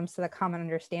when it comes to the common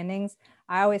understandings,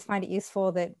 I always find it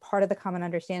useful that part of the common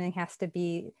understanding has to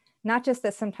be not just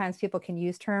that sometimes people can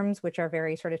use terms which are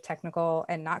very sort of technical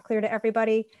and not clear to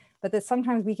everybody, but that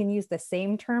sometimes we can use the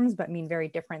same terms but mean very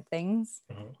different things.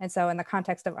 And so in the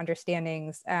context of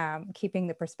understandings, keeping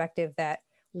the perspective that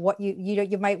what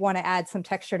you might want to add some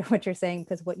texture to what you're saying,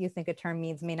 because what you think a term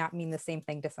means may not mean the same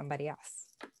thing to somebody else.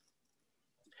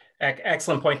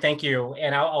 Excellent point, thank you.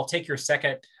 And I'll take your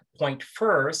second point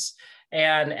first.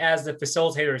 And as the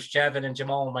facilitators, Jevin and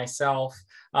Jamal and myself,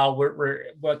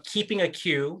 we're keeping a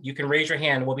queue. You can raise your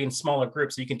hand. We'll be in smaller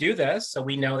groups. So you can do this so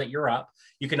we know that you're up.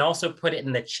 You can also put it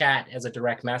in the chat as a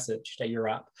direct message that you're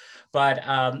up. But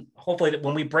hopefully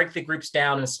when we break the groups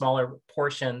down in smaller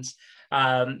portions,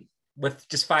 with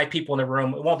just 5 people in the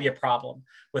room, it won't be a problem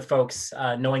with folks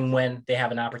knowing when they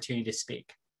have an opportunity to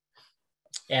speak.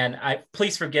 And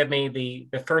please forgive me,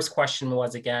 the first question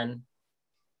was again?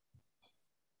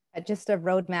 Just a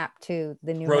roadmap to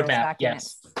the numerous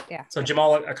documents. Yes. Yeah. So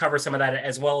Jamal will cover some of that,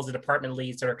 as well as the department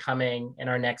leads that are coming in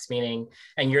our next meeting.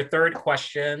 And your third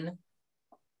question?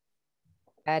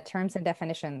 Terms and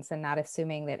definitions, and not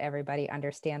assuming that everybody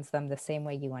understands them the same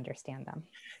way you understand them.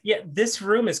 Yeah, this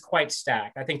room is quite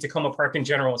stacked. I think Takoma Park in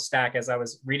general is stacked. As I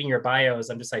was reading your bios,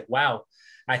 I'm just like, wow,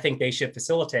 I think they should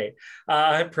facilitate.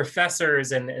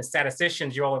 Professors and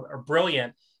statisticians, you all are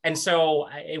brilliant. And so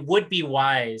it would be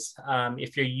wise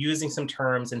if you're using some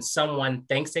terms and someone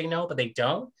thinks they know, but they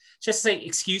don't, just say,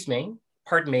 excuse me,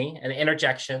 pardon me, an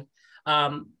interjection.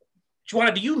 Juana,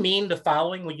 do you mean the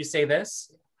following when you say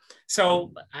this?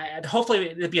 So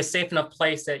hopefully it'd be a safe enough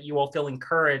place that you all feel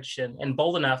encouraged and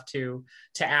bold enough to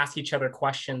ask each other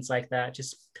questions like that,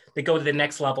 just to go to the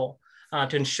next level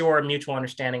to ensure a mutual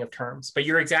understanding of terms. But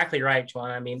you're exactly right,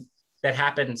 Juana. I mean, that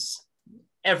happens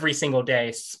every single day,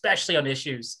 especially on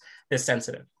issues this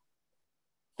sensitive.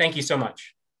 Thank you so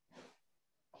much.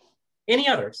 Any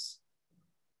others?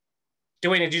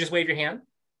 Dwayne, did you just wave your hand?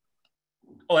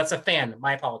 Oh, that's a fan.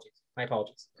 My apologies. My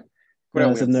apologies.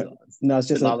 No, it's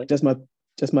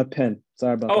just my pen.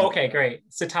 Sorry about that. Oh, okay, great.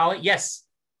 Sitali, yes.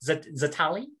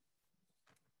 Zatali?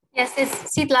 Yes,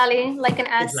 it's Sitlali, like an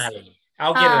S. Sitlali.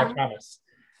 I'll get it, I promise.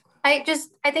 I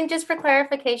think just for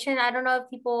clarification, I don't know if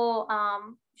people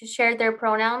just shared their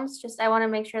pronouns. I want to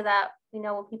make sure that we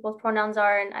know what people's pronouns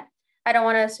are, and I don't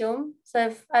want to assume. So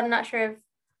if I'm not sure if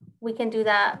we can do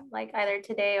that like either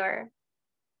today or,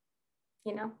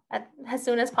 as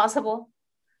soon as possible.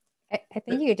 I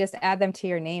think you could just add them to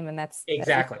your name, and that's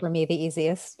exactly for me the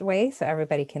easiest way, so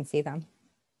everybody can see them.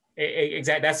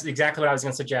 Exactly. That's exactly what I was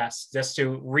going to suggest. Just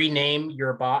to rename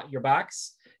your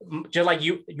box, just like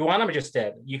Yuanama just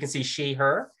did. You can see she,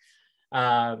 her,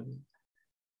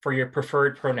 for your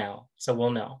preferred pronoun, so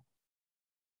we'll know.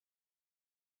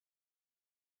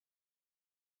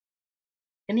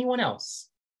 Anyone else?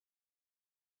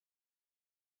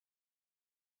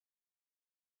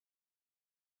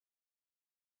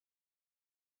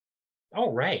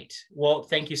 All right. Well,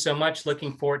 thank you so much.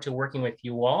 Looking forward to working with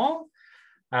you all.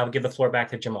 I'll give the floor back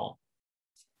to Jamal.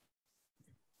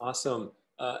 Awesome.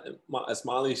 As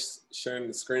Molly's sharing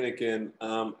the screen again,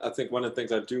 I think one of the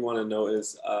things I do want to know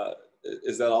is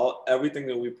that everything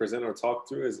that we present or talk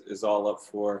through is all up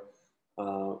for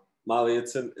Molly.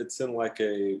 It's in like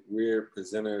a weird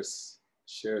presenters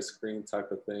share screen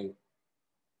type of thing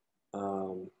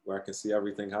where I can see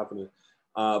everything happening.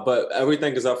 But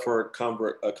everything is up for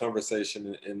a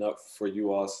conversation and up for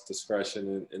you all's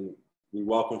discretion, and we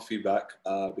welcome feedback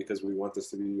because we want this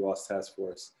to be you all's task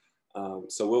force.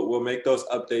 So we'll make those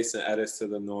updates and edits to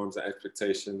the norms and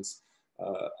expectations.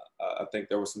 I think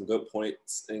there were some good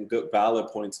points and good valid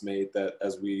points made that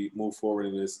as we move forward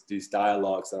in these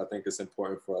dialogues, that I think it's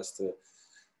important for us to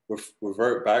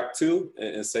revert back to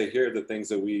and say, here are the things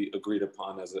that we agreed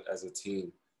upon as a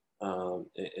team.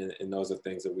 And those are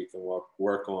things that we can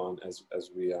work on as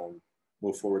we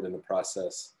move forward in the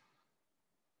process.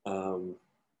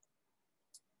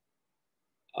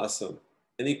 Awesome.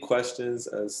 Any questions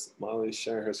as Molly's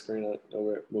sharing her screen? I know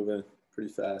we're moving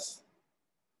pretty fast.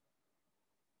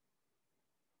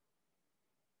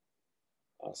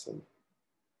 Awesome.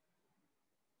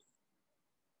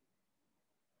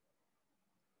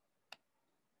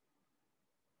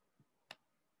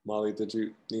 Molly, did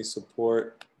you need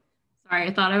support? Sorry,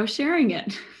 I thought I was sharing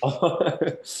it.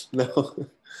 No.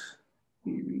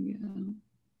 Here we go.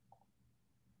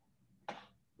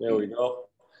 There we go.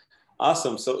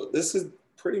 Awesome. So this is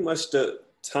pretty much the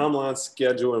timeline,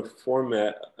 schedule, and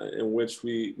format in which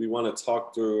we want to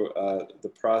talk through the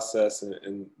process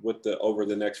and what over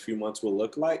the next few months will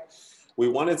look like. We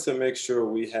wanted to make sure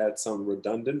we had some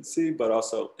redundancy, but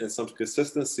also in some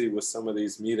consistency with some of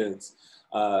these meetings.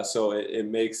 So it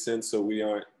makes sense so we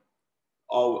aren't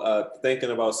all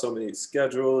thinking about so many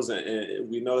schedules, and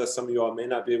we know that some of y'all may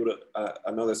not be able to,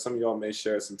 I know that some of y'all may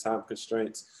share some time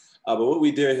constraints. But what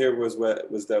we did here was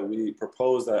that we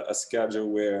proposed a schedule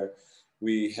where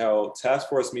we held task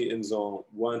force meetings on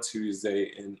one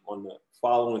Tuesday, and on the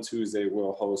following Tuesday,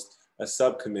 we'll host a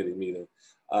subcommittee meeting.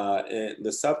 And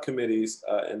the subcommittees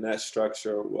in that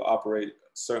structure will operate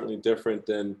certainly different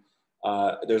than,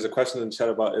 there's a question in the chat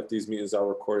about if these meetings are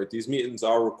recorded. These meetings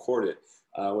are recorded,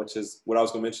 which is what I was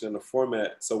gonna mention in the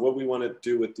format. So what we wanna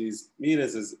do with these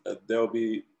meetings is they'll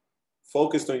be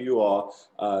focused on you all,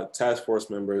 task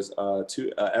force members,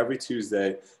 every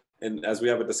Tuesday. And as we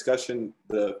have a discussion,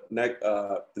 the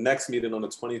next meeting on the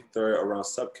 23rd around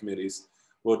subcommittees,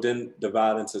 we'll then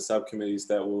divide into subcommittees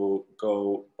that will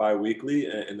go bi-weekly,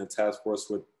 and the task force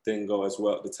would then go as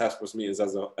well. The task force meetings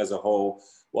as a whole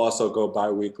will also go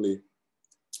bi-weekly.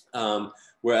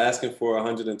 We're asking for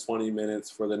 120 minutes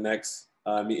for the next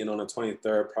meeting on the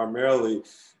 23rd, primarily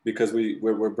because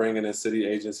we're bringing in city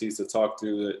agencies to talk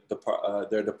through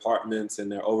their departments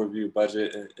and their overview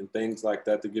budget and things like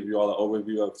that, to give you all an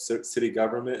overview of city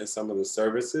government and some of the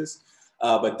services,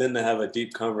 but then to have a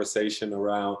deep conversation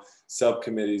around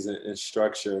subcommittees and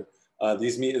structure.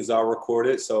 These meetings are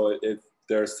recorded, so if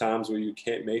there's times where you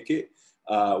can't make it,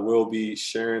 we'll be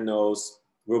sharing this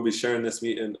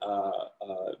meeting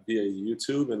via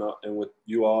YouTube and with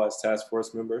you all as task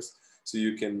force members, so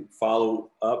you can follow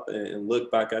up and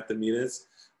look back at the meetings.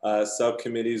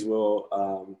 Subcommittees will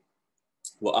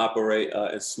operate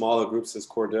in smaller groups, as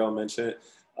Cordell mentioned.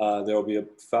 There will be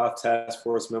 5 task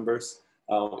force members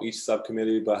on each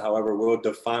subcommittee, but however, we'll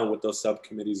define what those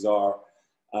subcommittees are.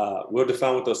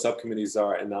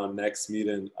 In our next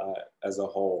meeting as a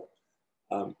whole.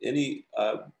 Any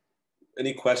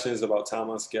questions about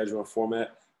timeline, schedule, and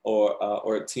format,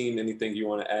 or team, anything you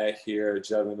want to add here,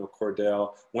 Jevin or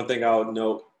Cordell? One thing I would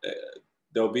note,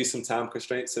 there'll be some time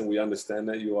constraints, and we understand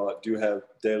that you all do have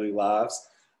daily lives,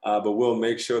 but we'll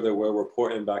make sure that we're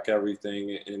reporting back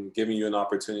everything and giving you an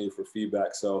opportunity for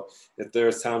feedback. So if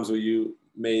there's times where you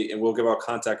may, and we'll give our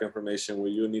contact information,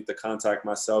 where you need to contact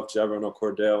myself, Jevon, or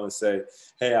Cordell and say,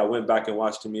 hey, I went back and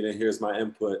watched the meeting, here's my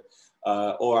input.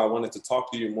 Or I wanted to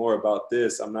talk to you more about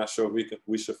this. I'm not sure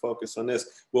we should focus on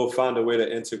this. We'll find a way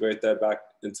to integrate that back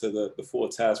into the full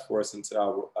task force,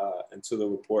 into the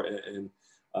report and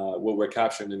what we're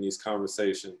capturing in these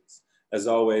conversations. As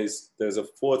always, there's a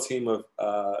full team of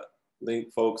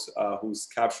Link folks who's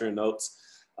capturing notes,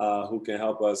 who can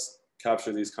help us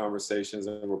capture these conversations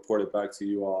and report it back to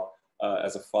you all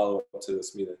as a follow-up to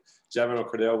this meeting. Jevon or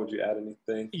Cordell, would you add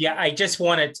anything? Yeah, I just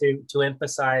wanted to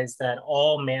emphasize that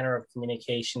all manner of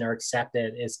communication are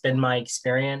accepted. It's been my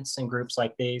experience in groups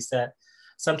like these that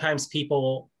sometimes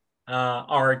people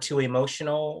are too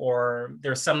emotional, or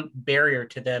there's some barrier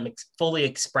to them fully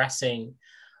expressing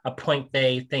a point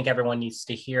they think everyone needs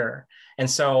to hear. And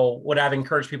so what I've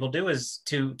encouraged people to do is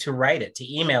to write it,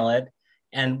 to email it,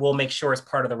 and we'll make sure it's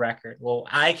part of the record. Well,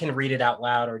 I can read it out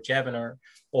loud, or Jevon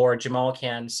or Jamal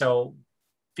can. So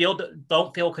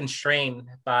don't feel constrained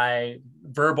by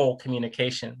verbal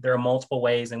communication. There are multiple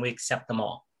ways, and we accept them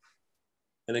all.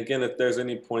 And again, if there's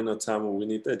any point of time where we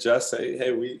need to adjust, say,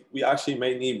 hey, we actually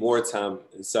may need more time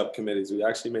in subcommittees. We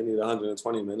actually may need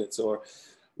 120 minutes, or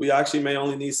we actually may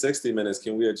only need 60 minutes.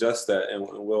 Can we adjust that? And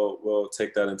we'll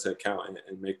take that into account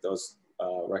and make those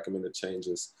recommended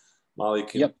changes. Molly,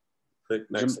 can you click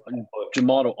next?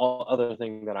 Jamal, the other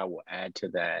thing that I will add to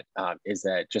that is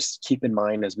that just keep in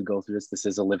mind as we go through this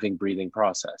is a living, breathing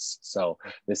process. So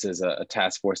this is a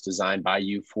task force designed by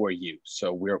you for you.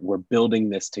 So we're building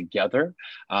this together.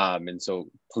 And so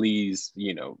please,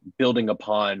 building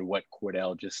upon what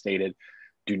Cordell just stated,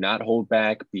 do not hold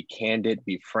back, be candid,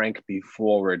 be frank, be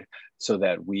forward, so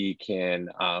that we can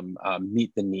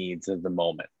meet the needs of the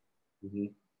moment. Mm-hmm.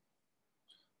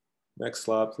 Next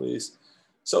slide, please.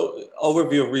 So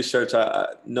overview of research, I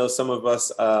know some of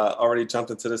us already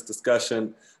jumped into this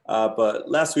discussion, but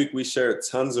last week we shared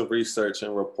tons of research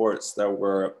and reports that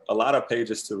were a lot of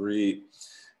pages to read.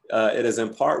 It is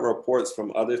in part reports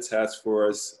from other task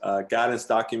force, guidance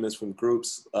documents from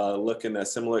groups looking at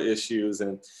similar issues,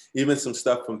 and even some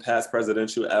stuff from past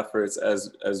presidential efforts, as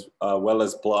well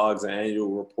as blogs and annual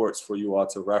reports for you all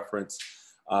to reference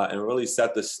and really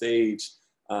set the stage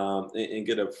and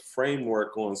get a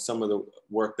framework on some of the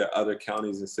work that other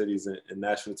counties and cities and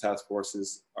national task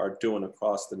forces are doing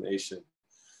across the nation.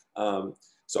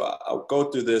 So I'll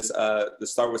go through this to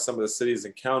start with some of the cities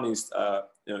and counties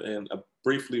and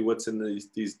briefly what's in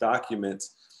these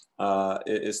documents.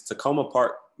 Is Takoma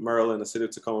Park, Maryland, the city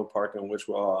of Takoma Park, in which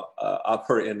we're all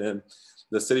operating in.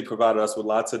 The city provided us with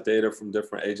lots of data from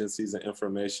different agencies and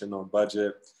information on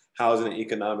budget, housing and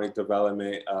economic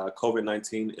development,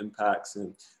 COVID-19 impacts,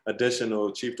 and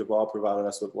additional, Chief Duvall provided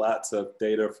us with lots of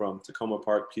data from Takoma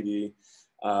Park PD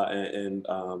and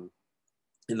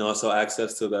also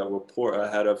access to that report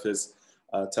ahead of his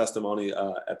testimony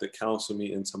at the council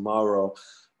meeting tomorrow.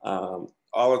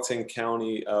 Arlington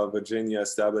County, Virginia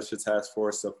established a task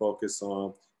force to focus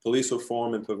on police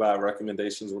reform and provide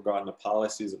recommendations regarding the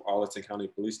policies of Arlington County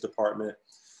Police Department.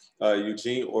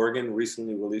 Eugene, Oregon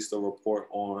recently released a report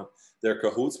on their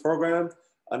CAHOOTS program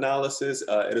analysis.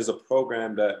 It is a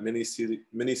program that many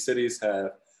cities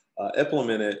have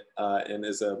implemented and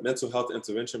is a mental health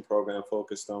intervention program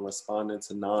focused on responding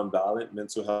to nonviolent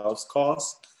mental health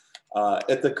costs.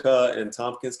 Ithaca in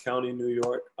Tompkins County, New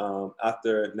York,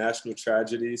 after national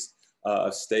tragedies,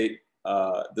 the state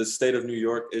of New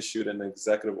York issued an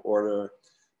executive order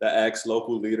that asks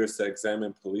local leaders to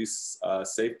examine police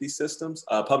safety systems,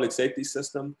 public safety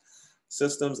systems.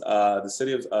 The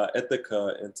city of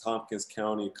Ithaca in Tompkins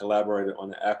County collaborated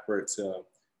on an effort to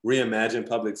reimagine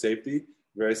public safety,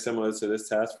 very similar to this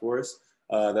task force.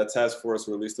 That task force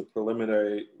released a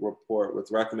preliminary report with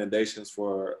recommendations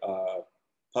for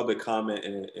public comment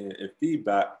and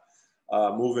feedback.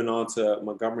 Moving on to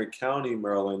Montgomery County,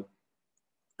 Maryland,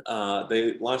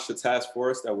 they launched a task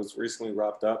force that was recently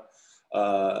wrapped up.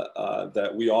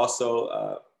 That we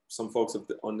also, some folks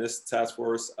on this task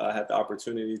force had the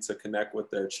opportunity to connect with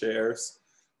their chairs.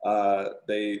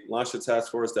 They launched a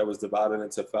task force that was divided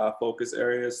into 5 focus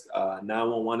areas: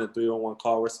 911 and 311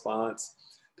 call response,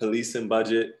 police and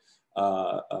budget,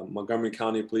 Montgomery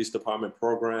County Police Department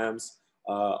programs,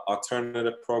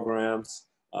 alternative programs,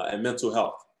 and mental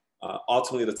health.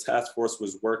 Ultimately, the task force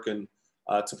was working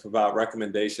to provide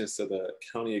recommendations to the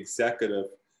county executive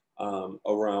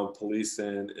around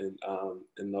policing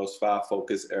in those 5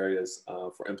 focus areas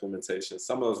for implementation.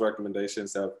 Some of those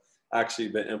recommendations have actually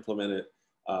been implemented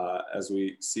as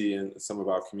we see in some of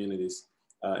our communities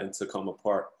in Takoma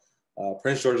Park.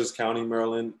 Prince George's County,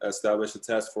 Maryland established a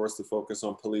task force to focus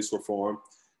on police reform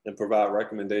and provide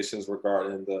recommendations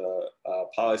regarding the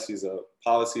policies of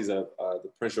the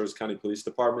Prince George's County Police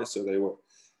Department. So they were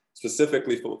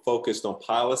specifically focused on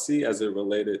policy as it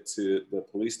related to the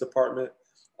police department.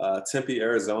 Tempe,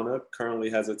 Arizona currently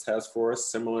has a task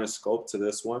force similar in scope to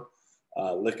this one,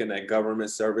 looking at government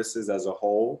services as a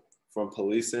whole, from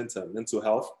policing to mental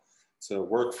health to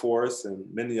workforce and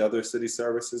many other city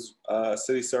service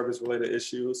related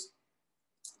issues.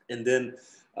 And then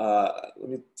let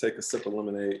me take a sip of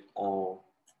lemonade.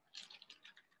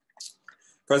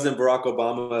 President Barack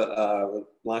Obama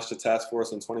launched a task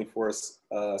force on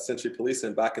 21st century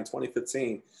policing back in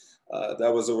 2015.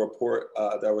 That was a report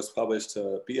that was published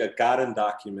to be a guiding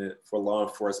document for law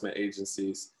enforcement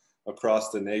agencies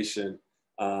across the nation.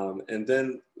 And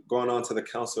then going on to the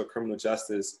Council of Criminal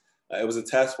Justice, it was a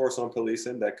task force on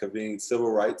policing that convened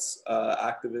civil rights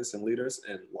activists and leaders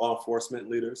and law enforcement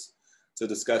leaders to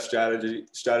discuss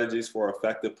strategies for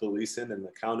effective policing and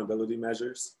accountability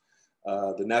measures.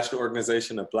 The National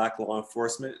Organization of Black Law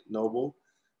Enforcement, NOBLE,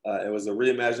 it was a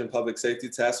reimagined public safety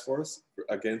task force,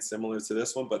 again, similar to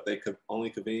this one, but they could only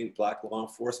convene Black law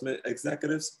enforcement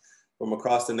executives from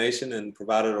across the nation and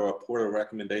provided a report of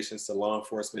recommendations to law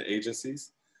enforcement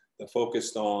agencies that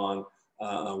focused on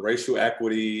racial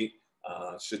equity,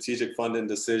 strategic funding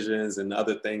decisions, and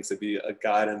other things to be a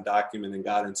guiding document and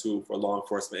guiding tool for law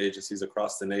enforcement agencies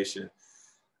across the nation.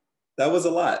 That was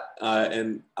a lot,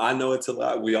 and I know it's a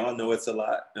lot. We all know it's a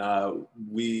lot.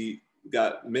 We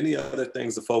got many other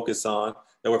things to focus on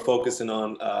that we're focusing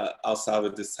on outside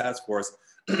of this task force,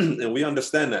 and we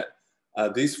understand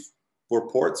that. These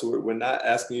reports, we're not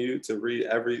asking you to read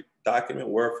every document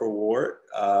word for word.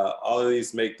 All of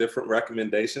these make different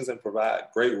recommendations and provide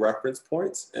great reference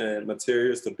points and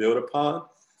materials to build upon.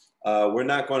 We're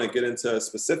not going to get into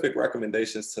specific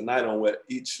recommendations tonight on what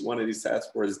each one of these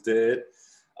task forces did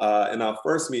in our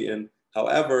first meeting.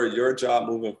 However, your job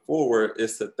moving forward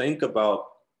is to think about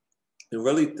and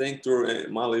really think through,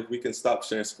 and Molly, if we can stop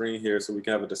sharing screen here so we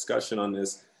can have a discussion on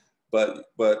this, but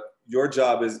your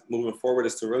job is moving forward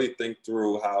is to really think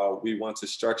through how we want to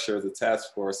structure the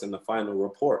task force in the final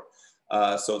report.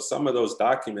 So some of those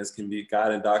documents can be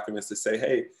guiding documents to say,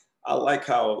 hey, I like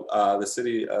how the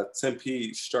city of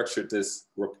Tempe structured this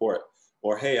report,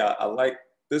 or hey, I like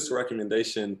this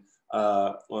recommendation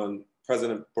on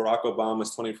President Barack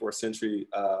Obama's 24th century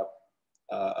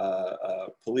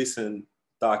policing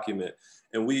document.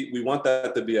 And we want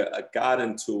that to be a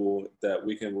guiding tool that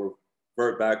we can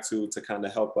revert back to kind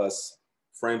of help us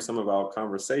frame some of our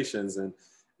conversations and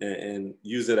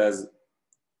use it as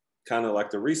kind of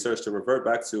like the research to revert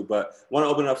back to. But I want to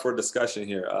open up for a discussion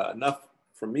here. Enough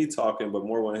from me talking, but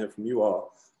more want to hear from you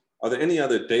all. Are there any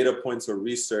other data points or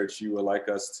research you would like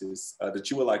us to,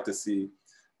 that you would like to see?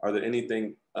 Are there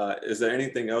anything, is there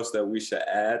anything else that we should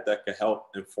add that could help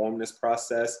inform this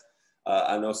process?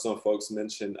 I know some folks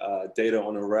mentioned data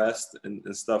on arrest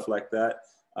and stuff like that.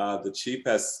 The chief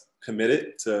has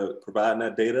committed to providing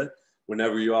that data.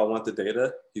 Whenever you all want the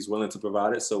data, he's willing to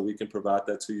provide it, so we can provide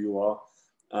that to you all.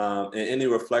 And any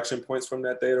reflection points from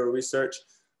that data or research,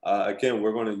 again,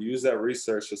 we're going to use that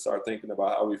research to start thinking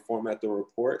about how we format the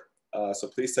report. So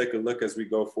please take a look as we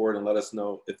go forward and let us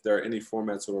know if there are any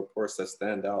formats or reports that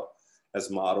stand out as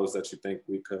models that you think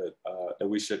we could, that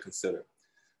we should consider.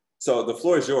 So the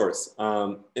floor is yours.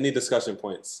 Any discussion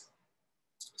points?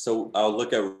 So I'll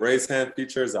look at raise hand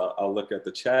features. I'll look at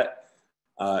the chat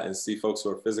and see folks who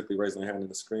are physically raising their hand on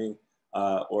the screen,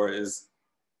 or is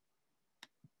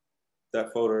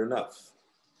that photo enough?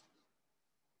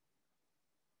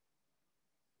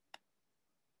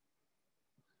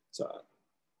 So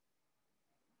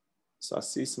I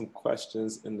see some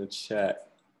questions in the chat.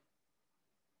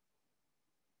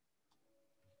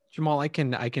 Jamal, I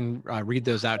can read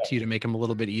those out to you to make them a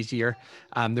little bit easier.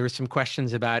 There were some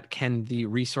questions about, can the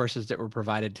resources that were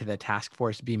provided to the task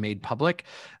force be made public?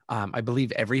 I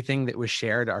believe everything that was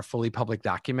shared are fully public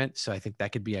documents, so I think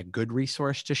that could be a good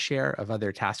resource to share of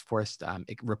other task force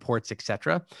reports,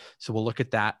 etc. So we'll look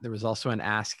at that. There was also an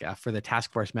ask for the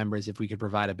task force members if we could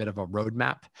provide a bit of a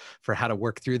roadmap for how to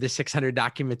work through the 600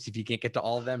 documents. If you can't get to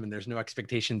all of them, and there's no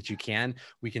expectation that you can,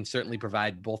 we can certainly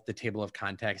provide both the table of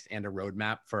context and a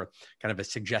roadmap for kind of a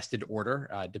suggested order,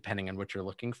 depending on what you're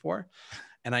looking for.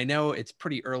 And I know it's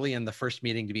pretty early in the first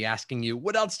meeting to be asking you,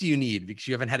 what else do you need? Because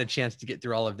you haven't had a chance to get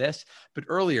through all of this. But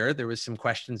earlier, there was some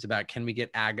questions about, can we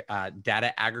get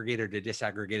data aggregated or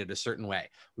disaggregated a certain way?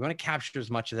 We want to capture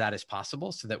as much of that as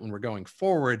possible so that when we're going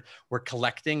forward, we're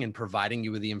collecting and providing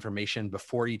you with the information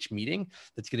before each meeting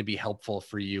that's going to be helpful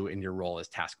for you in your role as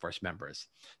task force members.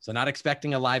 So not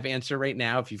expecting a live answer right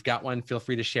now. If you've got one, feel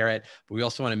free to share it. But we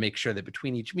also want to make sure that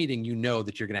between each meeting, you know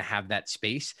that you're going to have that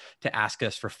space to ask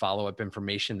us for follow-up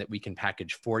information that we can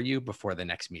package for you before the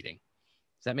next meeting.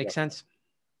 Does that make sense?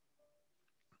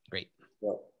 Great.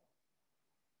 Yep.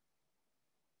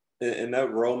 And that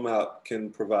roadmap can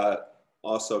provide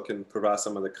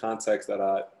some of the context that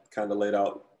I kind of laid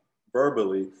out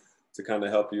verbally to kind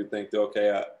of help you think,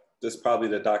 okay, this is probably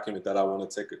the document that I want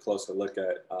to take a closer look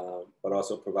at, but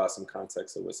also provide some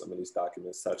context of what some of these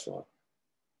documents touch on.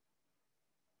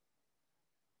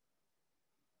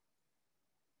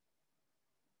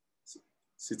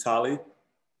 Sitali?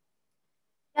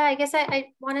 Yeah, I guess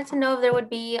I wanted to know if there would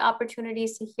be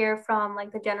opportunities to hear from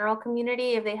like the general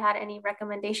community, if they had any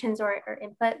recommendations or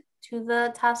input to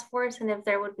the task force, and if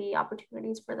there would be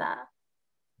opportunities for that.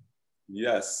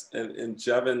 Yes, and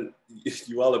Jevin,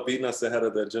 you all are beating us ahead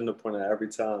of the agenda point every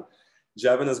time.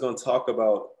 Jevin is going to talk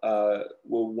about,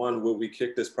 will we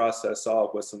kick this process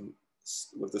off with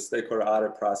the stakeholder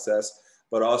audit process,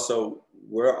 but also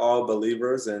we're all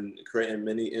believers in creating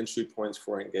many entry points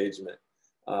for engagement.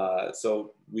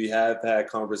 So we have had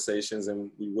conversations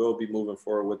and we will be moving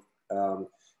forward with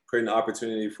creating an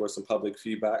opportunity for some public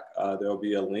feedback. There'll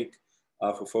be a link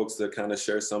for folks to kind of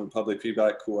share some public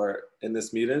feedback who are in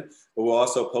this meeting, but we'll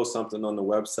also post something on the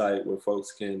website where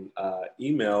folks can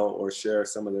email or share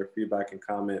some of their feedback and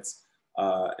comments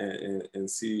and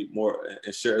see more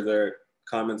and share their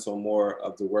comments on more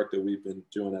of the work that we've been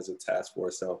doing as a task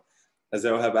force. So as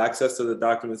they'll have access to the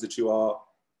documents that you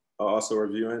all are also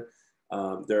reviewing,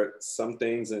 there are some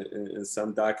things in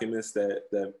some documents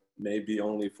that may be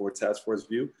only for task force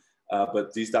view,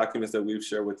 but these documents that we've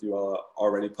shared with you all are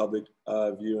already public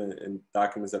view and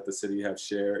documents that the city have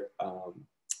shared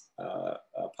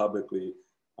publicly.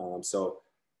 So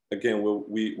again,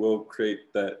 we'll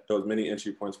create those many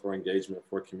entry points for engagement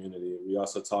for community. We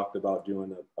also talked about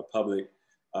doing a public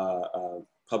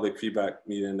feedback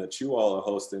meeting that you all are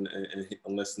hosting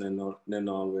and listening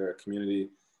on where a community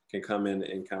can come in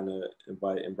and kind of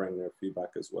invite and bring their feedback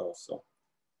as well. So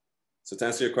to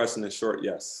answer your question in short,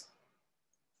 yes.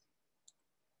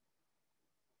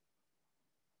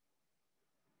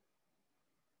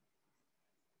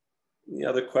 Any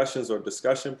other questions or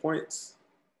discussion points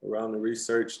around the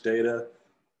research data?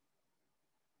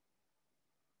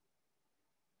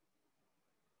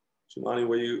 Jumani,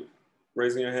 were you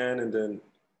raising your hand, and then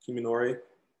Kiminori?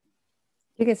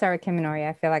 You can start with Kiminori.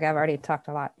 I feel like I've already talked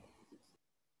a lot.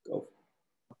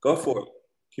 Go for it.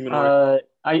 Kiminori.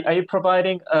 Are you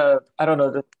providing, I don't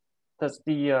know, does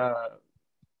the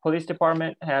police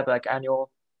department have like annual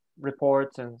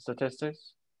reports and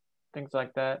statistics, things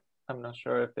like that? I'm not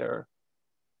sure if they're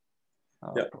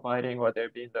providing or they're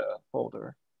being the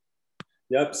folder.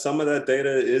 Yep, some of that data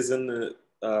is in the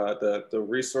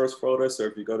resource folder. So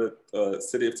if you go to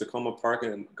City of Takoma Park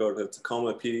and go to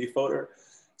Takoma PD folder,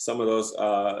 some of those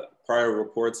prior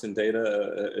reports and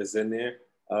data is in there.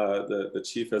 The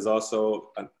chief has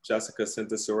also, Jessica sent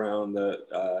this around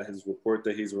his report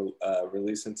that he's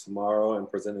releasing tomorrow and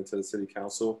presenting to the city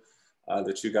council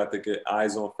that you got to get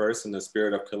eyes on first in the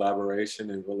spirit of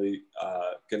collaboration and really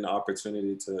get an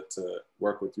opportunity to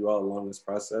work with you all along this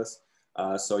process.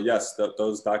 So yes,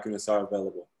 those documents are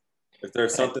available. If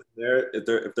there's something there,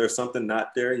 if there's something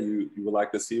not there you would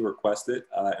like to see, request it,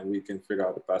 and we can figure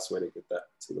out the best way to get that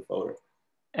to the folder.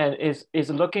 And is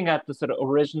looking at the sort of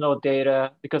original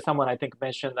data, because someone I think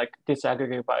mentioned like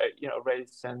disaggregate by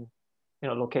race and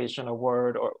location or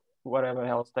word or whatever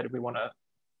else that we want to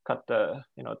cut the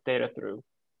data through.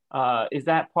 Is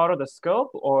that part of the scope,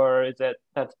 or is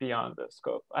that's beyond the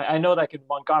scope? I know like in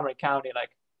Montgomery County, like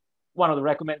one of the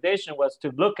recommendations was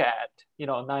to look at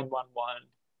 911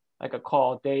 like a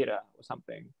call data or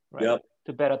something, right? Yep.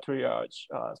 To better triage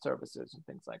services and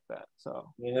things like that.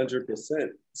 So 100%.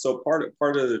 So part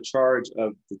of the charge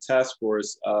of the task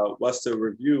force was to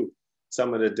review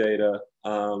some of the data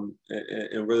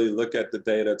and really look at the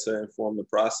data to inform the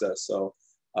process. So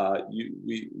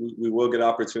we will get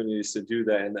opportunities to do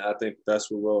that, and I think that's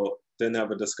where we'll then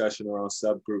have a discussion around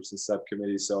subgroups and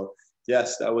subcommittees. So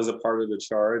yes, that was a part of the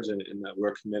charge, and that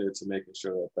we're committed to making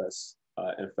sure that that's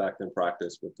in fact in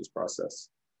practice with this process.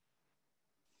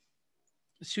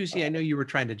 Susie, I know you were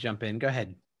trying to jump in. Go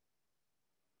ahead.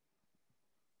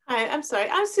 Hi, I'm sorry.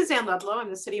 I'm Suzanne Ludlow. I'm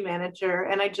the city manager,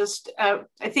 and I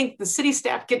think the city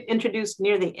staff get introduced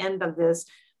near the end of this,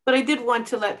 but I did want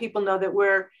to let people know that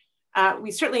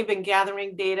we certainly have been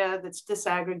gathering data that's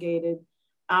disaggregated,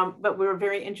 but we're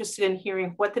very interested in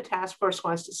hearing what the task force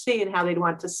wants to see and how they'd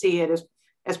want to see it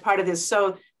as part of this.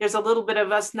 So there's a little bit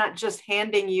of us not just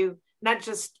handing you,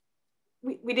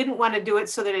 we didn't want to do it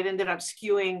so that it ended up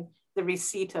skewing the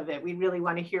receipt of it. We really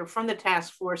want to hear from the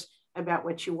task force about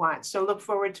what you want. So look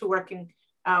forward to working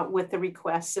with the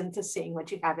requests and to seeing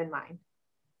what you have in mind.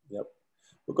 Yep.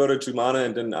 We'll go to Jumana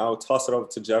and then I'll toss it over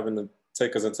to Jevin to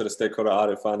take us into the stakeholder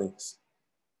audit findings.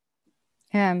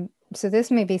 So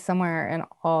this may be somewhere in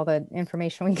all the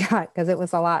information we got because it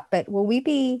was a lot, but will we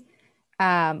be,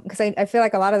 because I feel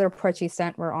like a lot of the reports you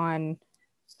sent were on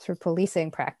sort of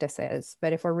policing practices,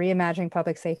 but if we're reimagining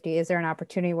public safety, is there an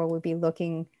opportunity where we'll be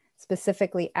looking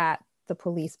specifically at the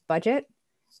police budget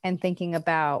and thinking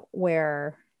about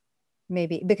where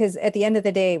maybe, because at the end of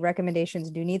the day,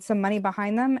 recommendations do need some money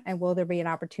behind them. And will there be an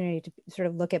opportunity to sort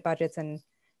of look at budgets and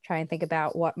try and think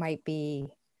about what might be,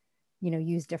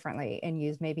 used differently and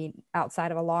used maybe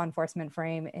outside of a law enforcement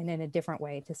frame and in a different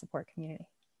way to support community?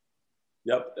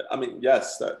 Yep. I mean,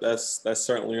 yes, that's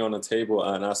certainly on the table.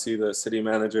 And I see the city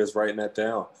manager is writing that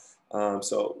down.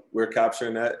 So we're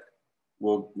capturing that.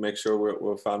 We'll make sure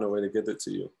we'll find a way to get it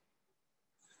to you.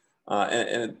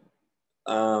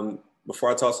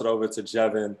 Before I toss it over to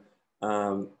Jevin,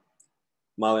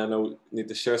 Molly, I know we need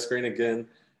to share screen again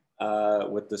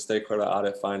with the stakeholder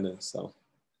audit findings. So.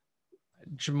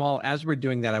 Jamal, as we're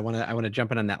doing that, I want to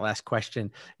jump in on that last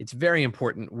question. It's very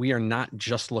important. We are not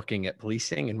just looking at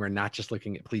policing and we're not just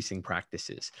looking at policing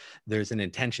practices. There's an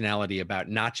intentionality about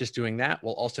not just doing that,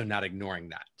 while also not ignoring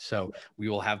that. So we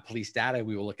will have police data.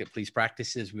 We will look at police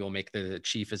practices. We will make the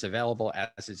chief as available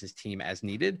as is his team as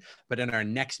needed. But in our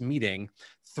next meeting,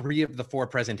 3 of the 4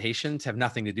 presentations have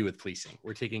nothing to do with policing.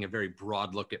 We're taking a very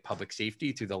broad look at public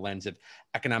safety through the lens of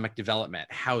economic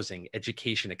development, housing,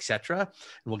 education, et cetera. And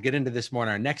we'll get into this more in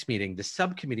our next meeting. The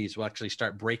subcommittees will actually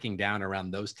start breaking down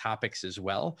around those topics as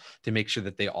well to make sure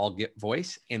that they all get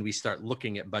voice, and we start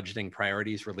looking at budgeting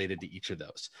priorities related to each of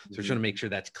those. So we're trying to make sure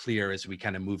that's clear as we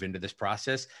kind of move into this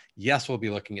process. Yes, we'll be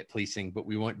looking at policing, but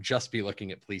we won't just be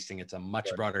looking at policing. It's a much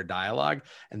broader dialogue,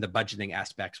 and the budgeting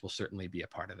aspects will certainly be a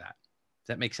part of that. Does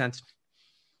that make sense?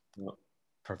 Yep.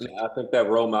 Perfect. I think that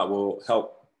roadmap will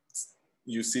help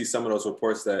you see some of those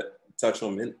reports that touch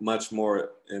on much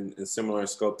more in similar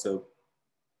scope to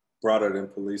broader than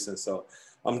policing. So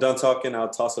I'm done talking. I'll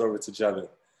toss it over to Jevin.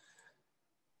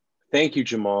 Thank you,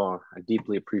 Jamal. I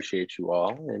deeply appreciate you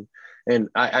all. And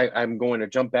I'm going to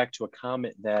jump back to a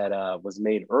comment that was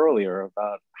made earlier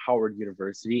about Howard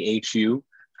University, HU.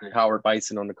 Howard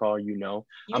Bison on the call,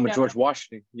 I'm a George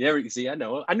Washington. Yeah, you see, I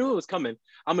knew it was coming.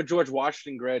 I'm a George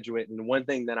Washington graduate. And the one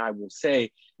thing that I will say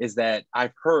is that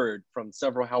I've heard from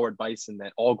several Howard Bison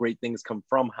that all great things come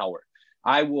from Howard.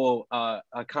 I will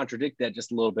contradict that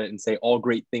just a little bit and say all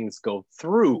great things go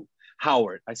through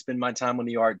Howard. I spend my time on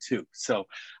the art too. So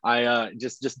I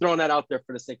just throwing that out there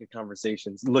for the sake of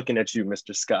conversations, looking at you,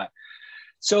 Mr. Scott.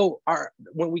 So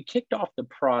when we kicked off the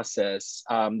process,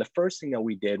 the first thing that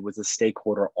we did was a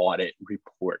stakeholder audit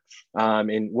report.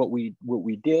 And what we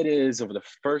did is over the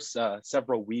first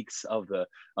several weeks of the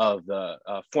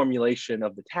formulation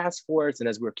of the task force, and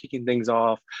as we were kicking things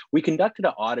off, we conducted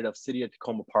an audit of City of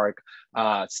Takoma Park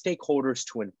stakeholders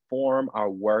to inform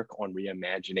our work on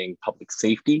reimagining public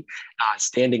safety,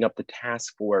 standing up the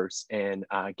task force, and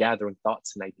gathering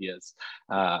thoughts and ideas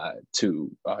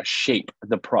to shape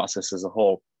the process as a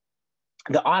whole.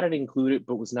 The audit included,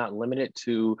 but was not limited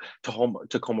to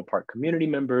Takoma Park community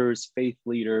members, faith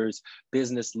leaders,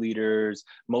 business leaders,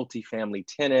 multifamily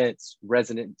tenants,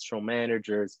 residential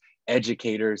managers,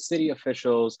 educators, city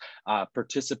officials,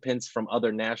 participants from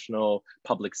other national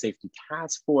public safety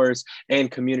task force,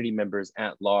 and community members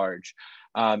at large.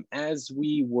 As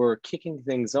we were kicking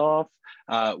things off,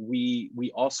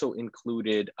 we also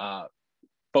included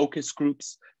focus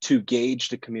groups to gauge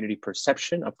the community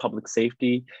perception of public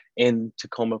safety in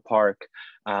Takoma Park.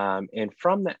 And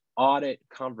from the audit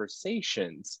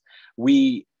conversations,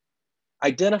 we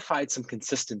identified some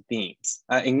consistent themes.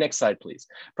 And next slide, please.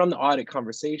 From the audit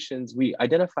conversations, we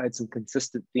identified some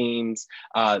consistent themes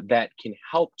that can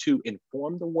help to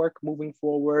inform the work moving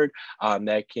forward,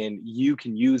 that you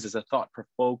can use as a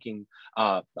thought-provoking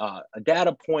a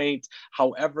data point.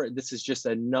 However, this is just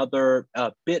another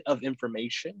bit of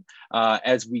information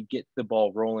as we get the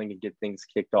ball rolling and get things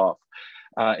kicked off.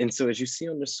 And so as you see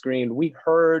on the screen, we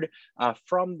heard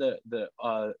from the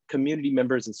community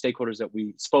members and stakeholders that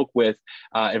we spoke with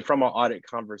and from our audit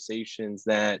conversations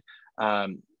that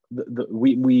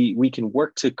we can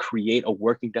work to create a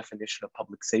working definition of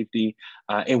public safety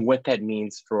and what that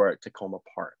means for Takoma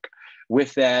Park.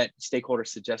 With that, stakeholders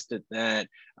suggested that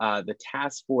the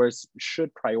task force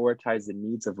should prioritize the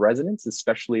needs of residents,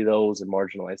 especially those in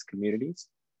marginalized communities.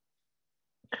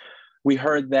 We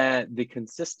heard that the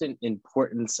consistent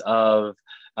importance of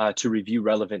to review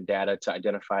relevant data to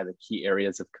identify the key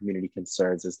areas of community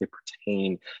concerns as they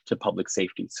pertain to public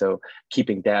safety. So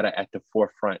keeping data at the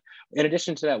forefront. In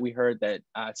addition to that, we heard that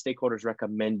stakeholders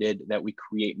recommended that we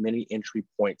create many entry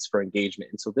points for engagement.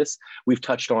 And so this we've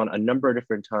touched on a number of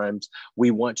different times.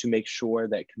 We want to make sure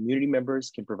that community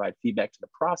members can provide feedback to the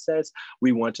process.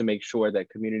 We want to make sure that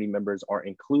community members are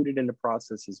included in the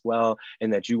process as well,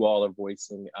 and that you all are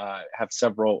voicing, have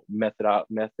several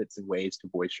methods and ways to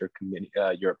voice your community,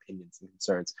 your opinions and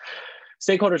concerns.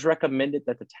 Stakeholders recommended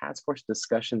that the task force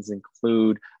discussions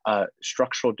include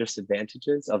structural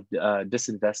disadvantages of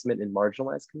disinvestment in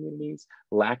marginalized communities,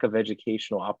 lack of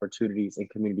educational opportunities and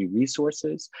community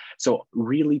resources. So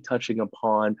really touching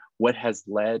upon what has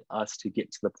led us to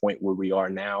get to the point where we are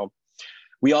now.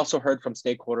 We also heard from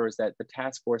stakeholders that the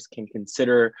task force can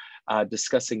consider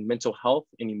discussing mental health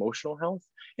and emotional health,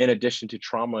 in addition to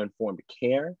trauma-informed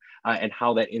care and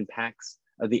how that impacts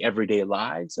the everyday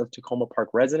lives of Takoma Park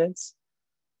residents.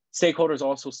 Stakeholders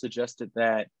also suggested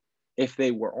that if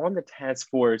they were on the task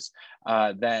force,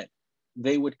 that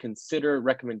they would consider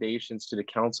recommendations to the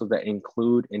council that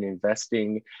include in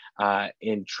investing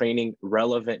in training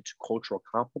relevant to cultural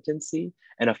competency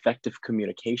and effective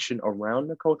communication around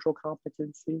the cultural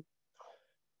competency.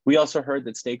 We also heard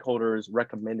that stakeholders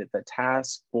recommended that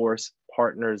task force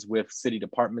partners with city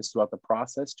departments throughout the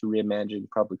process to reimagine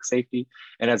public safety.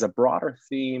 And as a broader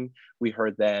theme, we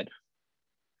heard that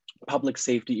public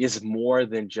safety is more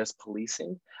than just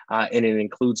policing, and it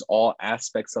includes all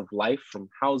aspects of life from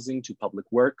housing to public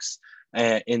works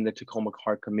in the Takoma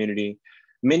Park community.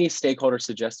 Many stakeholders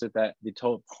suggested that the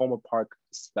Takoma Park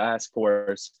Task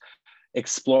Force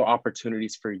explore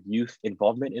opportunities for youth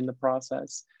involvement in the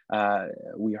process.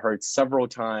 We heard several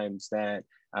times that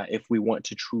if we want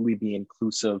to truly be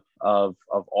inclusive of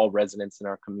all residents in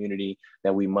our community,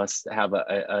 that we must have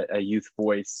a youth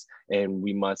voice and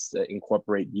we must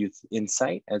incorporate youth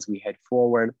insight as we head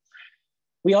forward.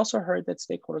 We also heard that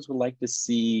stakeholders would like to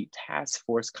see task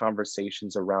force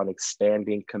conversations around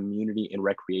expanding community and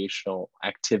recreational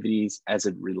activities as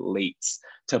it relates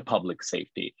to public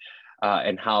safety.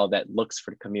 And how that looks for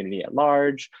the community at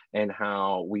large, and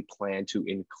how we plan to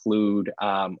include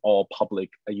all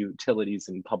public utilities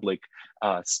and public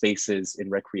spaces and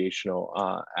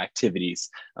recreational activities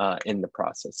in the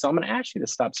process. So I'm going to ask you to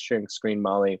stop sharing screen,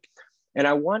 Molly. And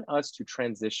I want us to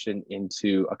transition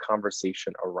into a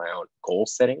conversation around goal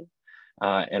setting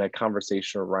and a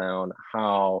conversation around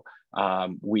how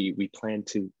we plan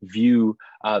to view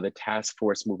the task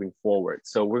force moving forward.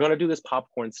 So we're going to do this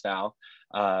popcorn style.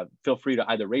 Feel free to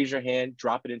either raise your hand,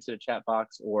 drop it into the chat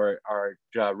box, or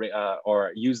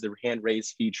use the hand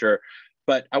raise feature.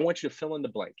 But I want you to fill in the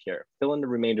blank here, fill in the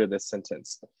remainder of this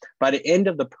sentence. By the end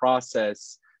of the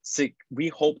process, we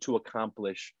hope to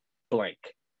accomplish blank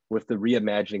with the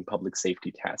Reimagining Public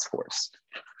Safety Task Force.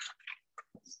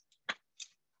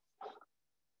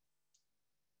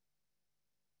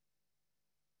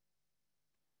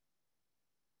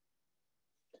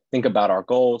 Think about our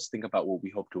goals, think about what we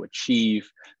hope to achieve,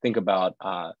 think about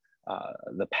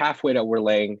the pathway that we're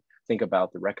laying, think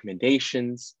about the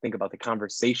recommendations, think about the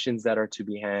conversations that are to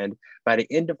be had. By the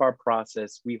end of our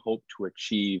process, we hope to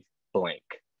achieve blank.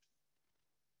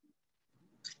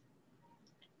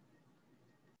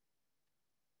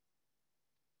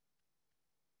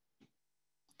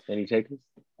 Any takers?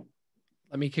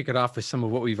 Let me kick it off with some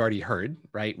of what we've already heard,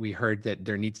 right? We heard that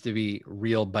there needs to be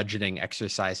real budgeting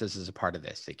exercises as a part of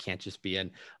this. It can't just be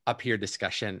an up here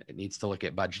discussion. It needs to look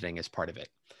at budgeting as part of it.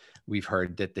 We've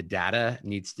heard that the data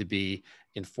needs to be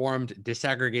informed,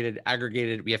 disaggregated,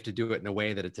 aggregated. We have to do it in a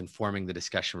way that it's informing the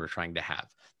discussion we're trying to have.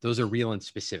 Those are real and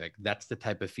specific. That's the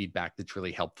type of feedback that's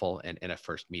really helpful in a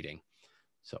first meeting.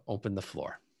 So open the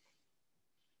floor.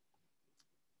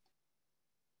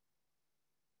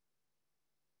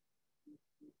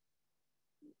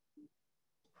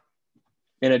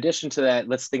 In addition to that,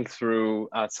 let's think through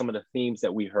some of the themes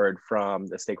that we heard from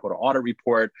the stakeholder audit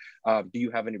report. Do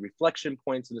you have any reflection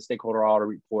points in the stakeholder audit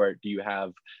report? Do you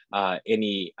have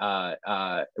any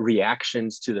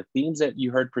reactions to the themes that you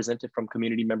heard presented from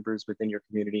community members within your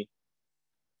community?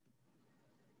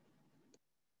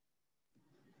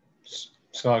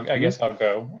 So I guess I'll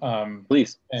go.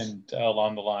 Please. And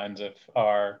along the lines of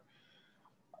our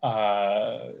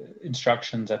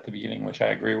instructions at the beginning, which I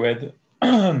agree with.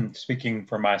 speaking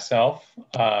for myself,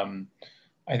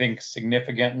 I think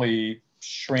significantly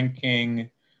shrinking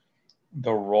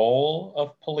the role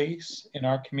of police in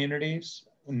our communities,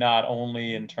 not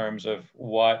only in terms of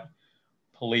what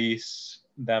police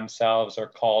themselves are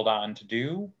called on to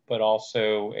do, but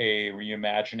also a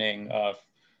reimagining of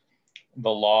the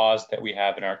laws that we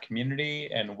have in our community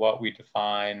and what we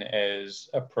define as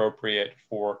appropriate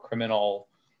for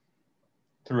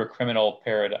through a criminal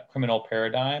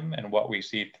paradigm, and what we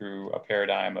see through a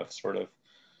paradigm of sort of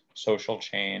social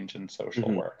change and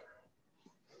social work.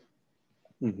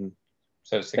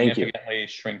 So significantly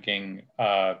shrinking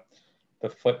the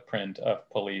footprint of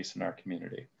police in our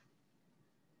community.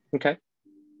 Okay.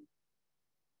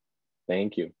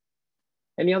 Thank you.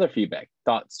 Any other feedback,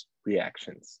 thoughts,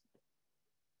 reactions,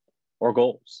 or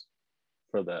goals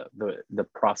for the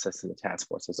process and the task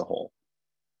force as a whole?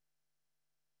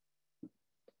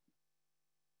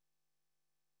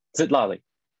 Zitlali.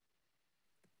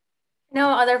 No,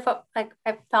 like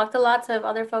I've talked a lot, so if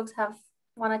other folks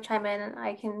want to chime in,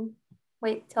 I can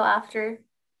wait till after.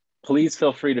 Please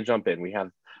feel free to jump in. We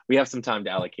have some time to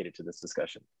allocate it to this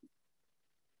discussion.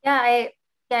 Yeah,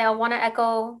 I want to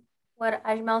echo what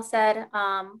Ajmal said,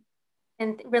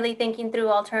 and really thinking through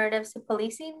alternatives to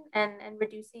policing and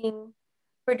reducing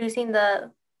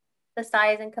the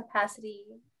size and capacity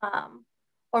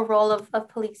or role of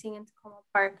policing in Takoma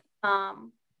Park.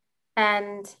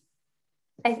 And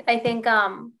I think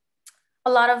a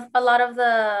lot of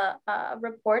the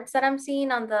reports that I'm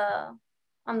seeing on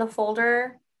the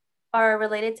folder are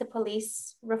related to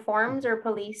police reforms or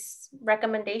police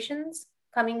recommendations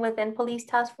coming within police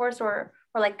task force or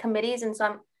like committees. And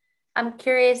so I'm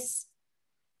curious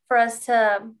for us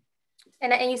to,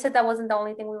 and you said that wasn't the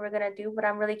only thing we were gonna do, but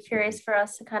I'm really curious for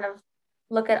us to kind of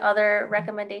look at other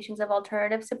recommendations of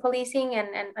alternatives to policing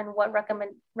and what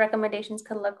recommendations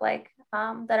could look like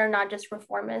that are not just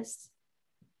reformist.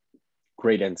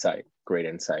 Great insight, great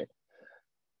insight.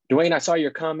 Dwayne, I saw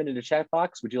your comment in the chat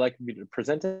box. Would you like me to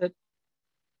present it?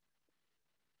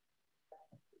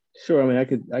 Sure, I mean, I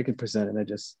could present it. I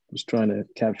just was trying to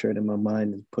capture it in my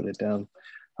mind and put it down.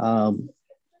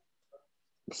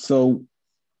 So,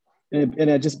 and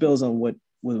it just builds on what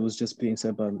was just being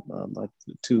said by my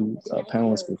two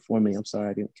panelists before me. I'm sorry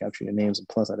I didn't capture your names, and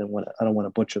plus I don't want to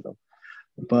butcher them.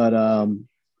 But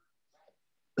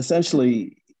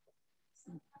essentially,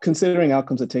 considering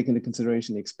outcomes that take into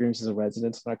consideration the experiences of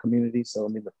residents in our community. So I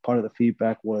mean, part of the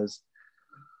feedback was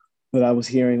that I was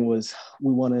hearing was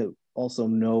we want to also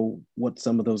know what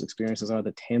some of those experiences are,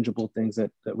 the tangible things that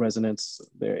residents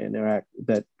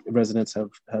have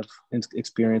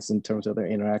experienced in terms of their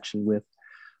interaction with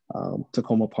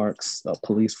Takoma Park's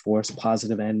police force,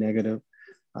 positive and negative,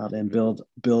 and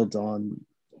build on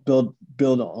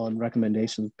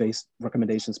recommendations based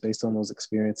on those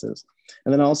experiences.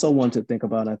 And then I also want to think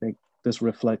about, I think this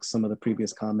reflects some of the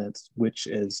previous comments, which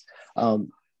is,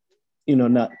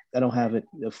 I don't have it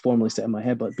formally set in my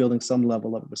head, but building some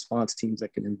level of response teams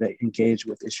that can engage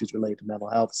with issues related to mental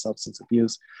health, substance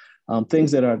abuse,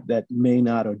 things that may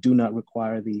not or do not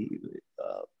require the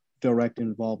direct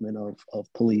involvement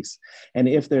of police. And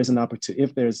if there's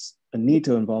if there's a need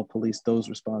to involve police, those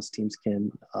response teams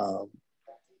can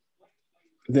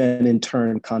then in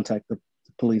turn contact the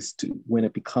police to when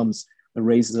it becomes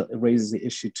raises the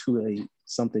issue to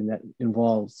something that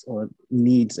involves or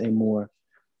needs a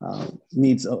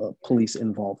police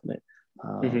involvement.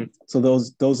 So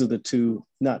those are the two,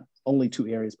 not only two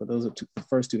areas, but those are the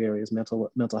first two areas: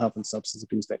 mental health and substance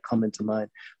abuse that come into mind.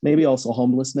 Maybe also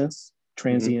homelessness,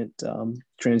 transient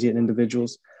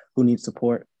individuals who need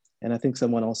support. And I think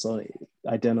someone also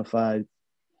identified,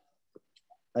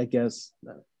 I guess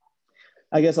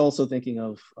also thinking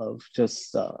of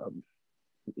just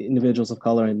individuals of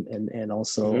color and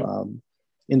also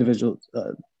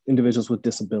individuals with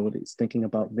disabilities, thinking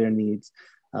about their needs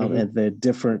and the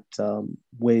different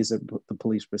ways that the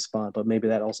police respond. But maybe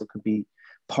that also could be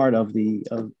part of the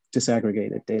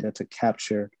disaggregated data to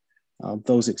capture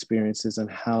those experiences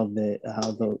and how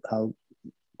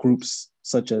groups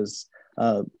such as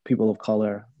people of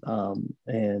color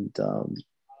and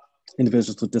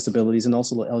individuals with disabilities, and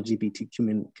also the LGBT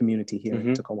community here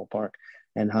in Takoma Park,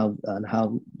 and how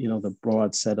the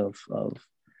broad set of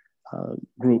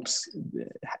groups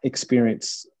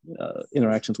experience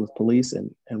interactions with police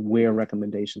and where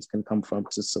recommendations can come from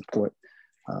to support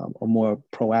a more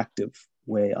proactive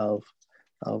way of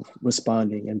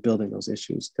responding and building those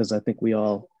issues. Because I think we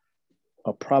all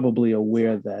are probably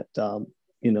aware that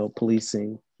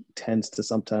policing tends to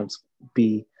sometimes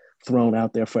be thrown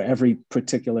out there for every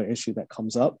particular issue that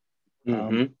comes up.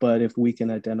 But if we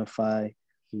can identify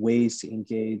ways to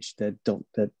engage that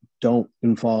don't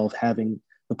involve having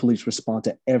the police respond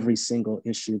to every single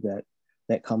issue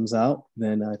that comes out,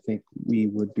 then I think we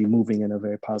would be moving in a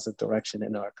very positive direction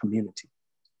in our community.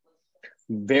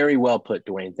 Very well put,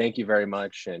 Dwayne. Thank you very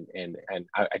much. And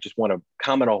I just want to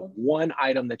comment on one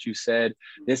item that you said.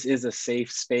 This is a safe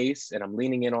space, and I'm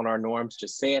leaning in on our norms.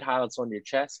 Just say it how it's on your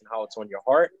chest and how it's on your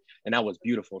heart. And that was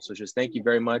beautiful. So just thank you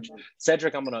very much.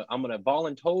 Cedric, I'm gonna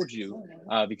voluntold you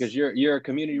because you're a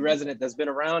community resident that's been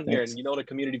around here and you know the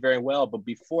community very well. But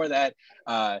before that,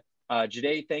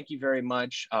 Jade, thank you very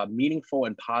much. Meaningful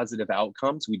and positive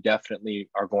outcomes. We definitely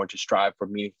are going to strive for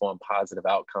meaningful and positive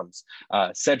outcomes.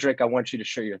 Cedric, I want you to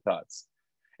share your thoughts.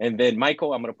 And then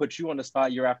Michael, I'm going to put you on the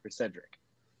spot. You're after Cedric.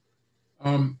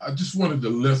 I just wanted to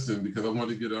listen because I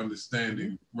wanted to get an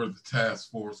understanding where the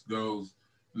task force goes.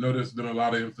 I know there's been a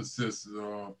lot of emphasis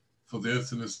for the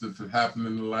incidents that have happened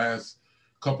in the last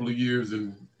couple of years,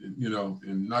 and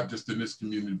not just in this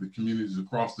community, but communities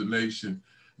across the nation.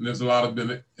 And there's a lot of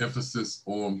been emphasis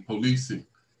on policing,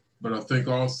 but I think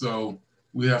also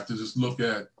we have to just look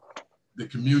at the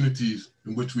communities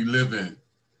in which we live in,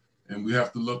 and we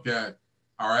have to look at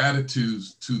our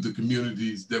attitudes to the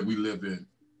communities that we live in,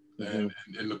 and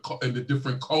the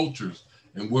different cultures,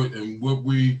 and what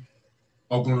we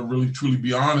are going to really truly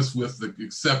be honest with, the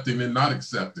accepting and not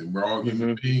accepting. We're all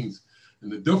human beings, and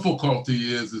the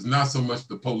difficulty is not so much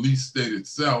the police state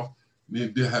itself.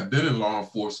 They have been in law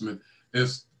enforcement.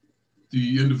 It's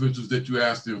the individuals that you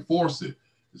ask to enforce it.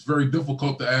 It's very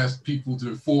difficult to ask people to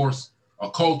enforce a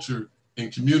culture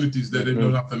in communities that they know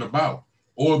nothing about,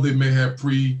 or they may have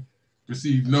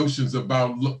preconceived notions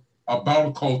about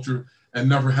a culture and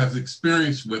never has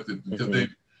experience with it because they,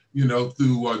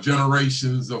 through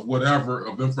generations of whatever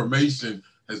of information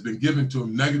has been given to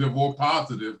them, negative or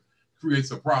positive,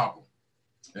 creates a problem.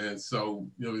 And so,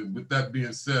 with that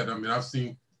being said, I mean, I've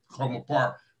seen Takoma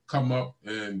Park come up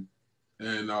and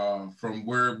from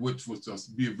which was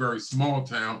to be a very small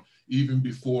town, even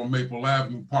before Maple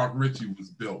Avenue, Park Ritchie was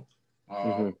built,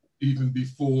 even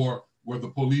before where the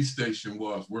police station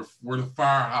was, where the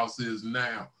firehouse is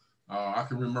now. I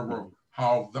can remember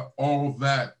how all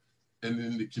that, and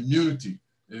in the community,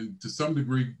 and to some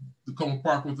degree, Takoma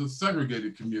Park was a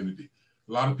segregated community.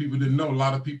 A lot of people didn't know. A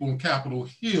lot of people in Capitol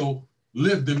Hill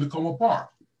lived in Takoma Park.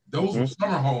 Those were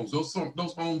summer homes. Those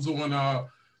homes on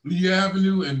Lee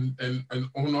Avenue and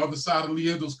on the other side of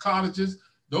Lee, those cottages,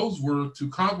 those were to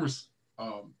Congress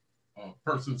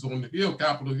persons on the Hill,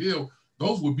 Capitol Hill.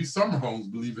 Those would be summer homes,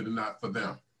 believe it or not, for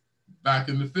them back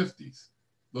in the 50s.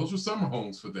 Those were summer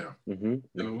homes for them, and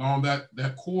along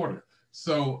that quarter.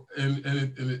 So, and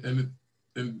the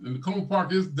Takoma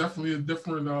Park is definitely a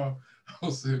different, I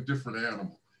would say, a different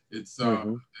animal. It's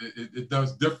it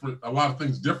does a lot of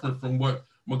things different from what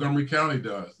Montgomery County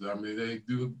does. I mean, they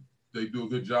do a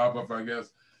good job of, I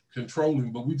guess,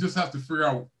 controlling, but we just have to figure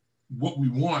out what we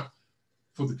want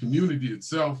for the community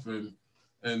itself, and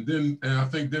I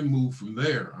think then move from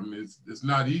there. I mean, it's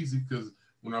not easy because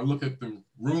when I look at the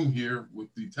room here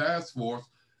with the task force,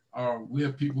 we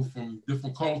have people from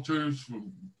different cultures,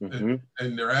 and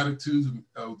their attitudes,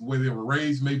 the way they were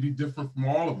raised may be different from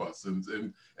all of us,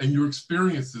 and your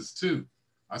experiences too.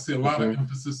 I see a lot of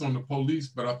emphasis on the police,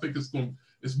 but I think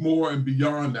it's more and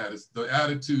beyond that. It's the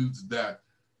attitudes that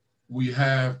we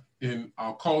have in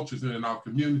our cultures and in our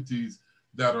communities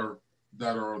that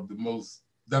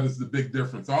is the big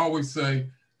difference. I always say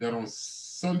that on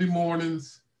Sunday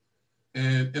mornings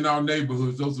and in our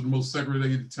neighborhoods, those are the most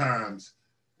segregated times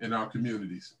in our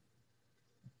communities.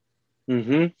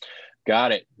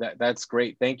 Got it. That's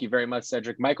great. Thank you very much,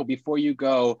 Cedric. Michael, before you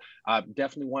go,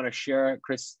 definitely want to share,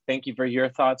 Chris, thank you for your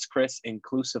thoughts, Chris.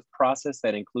 Inclusive process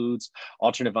that includes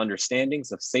alternative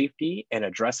understandings of safety and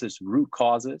addresses root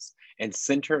causes and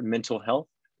center mental health,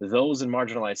 those in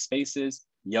marginalized spaces,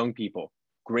 young people.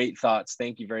 Great thoughts.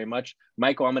 Thank you very much.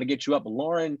 Michael, I'm going to get you up.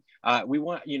 Lauren, we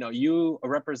want, you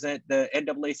represent the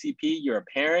NAACP. You're a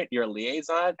parent, you're a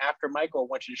liaison. After Michael, I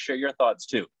want you to share your thoughts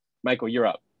too. Michael, you're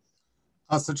up.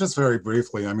 So just very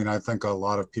briefly, I mean, I think a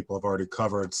lot of people have already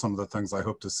covered some of the things I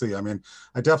hope to see. I mean,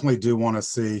 I definitely do want to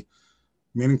see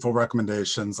meaningful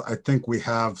recommendations. I think we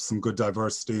have some good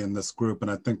diversity in this group, and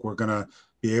I think we're going to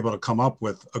be able to come up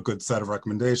with a good set of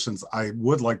recommendations. I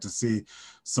would like to see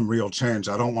some real change.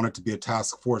 I don't want it to be a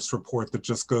task force report that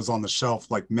just goes on the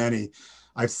shelf like many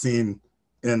I've seen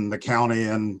in the county.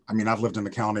 And I mean, I've lived in the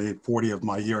county 40 of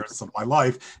my years of my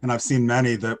life, and I've seen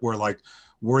many that were like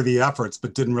worthy efforts,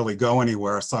 but didn't really go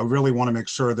anywhere. So I really want to make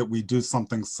sure that we do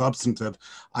something substantive.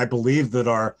 I believe that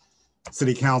our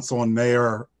city council and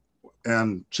mayor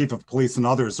and chief of police and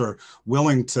others are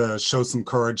willing to show some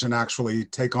courage and actually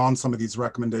take on some of these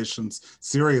recommendations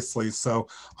seriously. So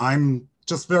I'm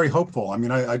just very hopeful. I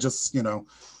mean, I just, you know,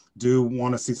 do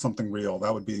want to see something real.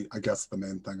 That would be, I guess, the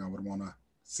main thing I would want to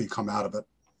see come out of it.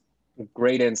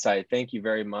 Great insight. Thank you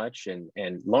very much.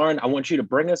 And Lauren, I want you to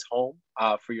bring us home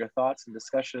for your thoughts and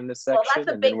discussion in this section. Well,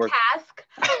 that's a big task.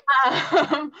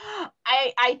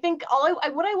 I think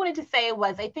what I wanted to say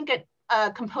was, I think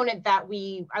a component that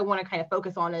I want to kind of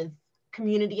focus on is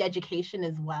community education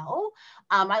as well.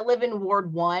 I live in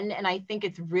Ward 1, and I think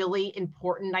it's really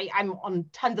important. I'm on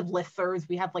tons of listservs.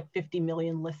 We have like 50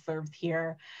 million listservs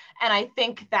here. And I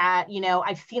think that, you know,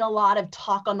 I've seen a lot of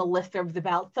talk on the listservs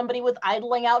about somebody was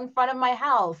idling out in front of my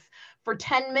house for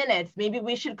 10 minutes. Maybe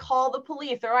we should call the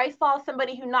police. Or I saw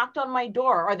somebody who knocked on my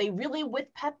door. Are they really with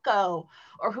Pepco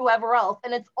or whoever else?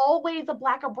 And it's always a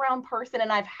Black or brown person.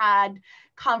 And I've had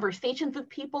conversations with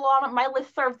people on my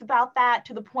listservs about that,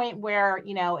 to the point where,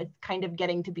 you know, it's kind of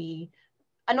getting to be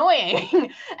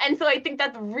annoying. And so I think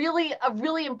that's really a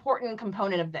really important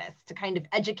component of this, to kind of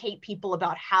educate people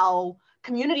about how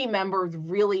community members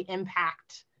really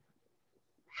impact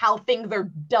how things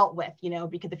are dealt with, you know,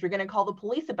 because if you're going to call the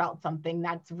police about something,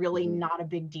 that's really not a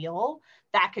big deal.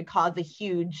 That could cause a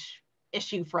huge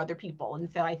issue for other people. And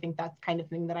so I think that's kind of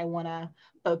thing that I want to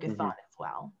focus on as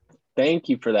well. Thank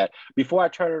you for that. Before I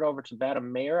turn it over to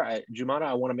Madam Mayor, Jumana,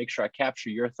 I want to make sure I capture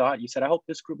your thought. You said, I hope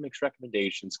this group makes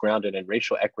recommendations grounded in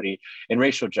racial equity and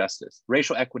racial justice,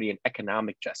 racial equity and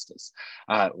economic justice.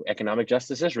 Economic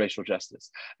justice is racial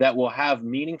justice that will have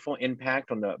meaningful impact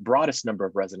on the broadest number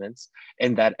of residents,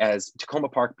 and that as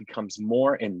Takoma Park becomes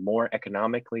more and more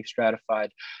economically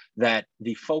stratified, that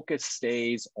the focus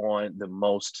stays on the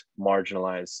most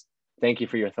marginalized. Thank you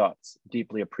for your thoughts.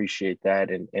 Deeply appreciate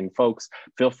that. And folks,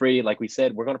 feel free, like we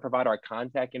said, we're going to provide our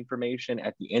contact information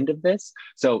at the end of this.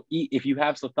 So if you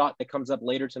have some thought that comes up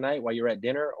later tonight while you're at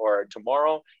dinner or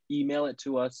tomorrow, email it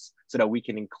to us so that we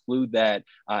can include that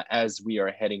as we are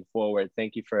heading forward.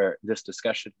 Thank you for this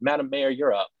discussion. Madam Mayor,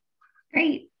 you're up.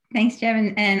 Great. Thanks,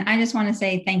 Jevin. And I just want to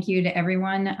say thank you to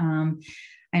everyone.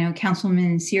 I know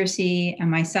Councilman Searcy and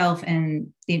myself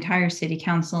and the entire City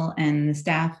Council and the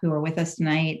staff who are with us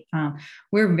tonight,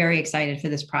 we're very excited for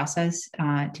this process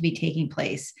to be taking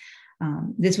place.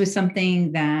 This was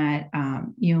something that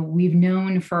you know, we've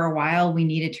known for a while we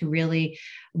needed to really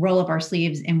roll up our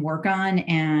sleeves and work on.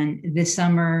 And this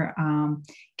summer,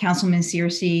 Councilman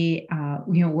Searcy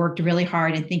you know, worked really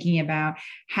hard in thinking about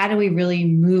how do we really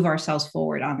move ourselves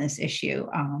forward on this issue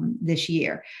this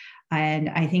year. And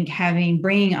I think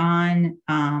bringing on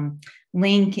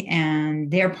Link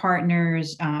and their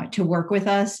partners to work with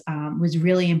us was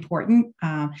really important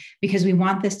because we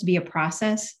want this to be a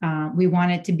process. We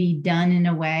want it to be done in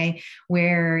a way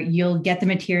where you'll get the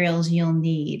materials you'll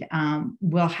need.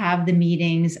 We'll have the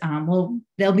meetings.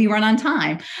 They'll be run on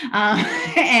time,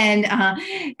 and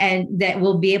that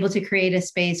we'll be able to create a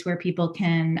space where people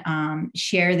can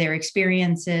share their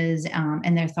experiences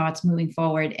and their thoughts moving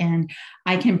forward. And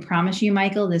I can promise you,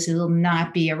 Michael, this will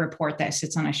not be a report that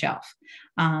sits on a shelf.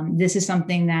 This is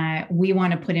something that we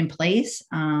want to put in place.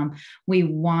 We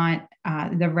want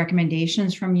the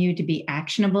recommendations from you to be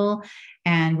actionable,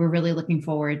 and we're really looking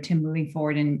forward to moving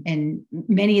forward in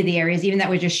many of the areas, even that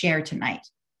we just shared tonight.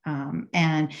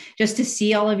 And just to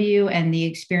see all of you and the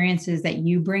experiences that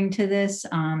you bring to this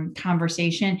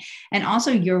conversation, and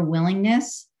also your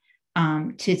willingness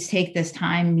to take this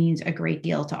time means a great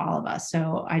deal to all of us.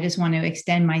 So I just want to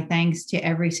extend my thanks to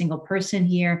every single person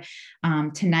here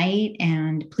tonight.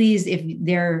 And please, if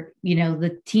they're, you know,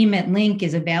 the team at Link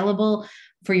is available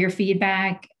for your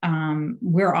feedback.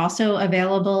 We're also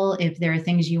available if there are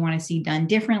things you want to see done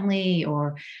differently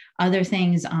or other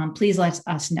things. Please let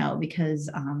us know, because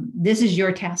this is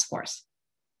your task force.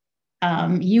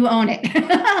 You own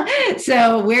it.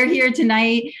 So we're here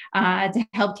tonight to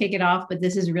help kick it off, but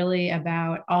this is really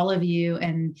about all of you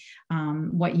and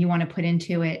what you want to put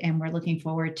into it. And we're looking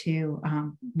forward to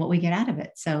what we get out of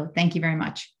it. So thank you very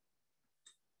much.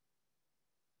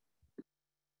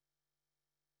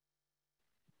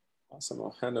 Awesome.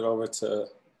 I'll hand it over to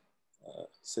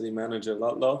City Manager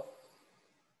Ludlow.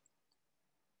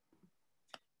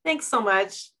 Thanks so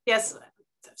much. Yes.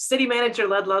 City Manager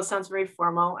Ludlow sounds very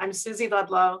formal. I'm Susie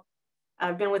Ludlow.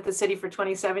 I've been with the city for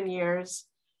 27 years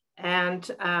and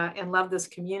love this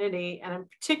community. And I'm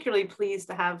particularly pleased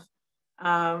to have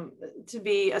to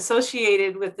be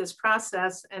associated with this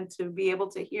process and to be able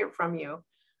to hear from you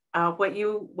what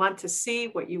you want to see,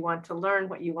 what you want to learn,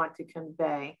 what you want to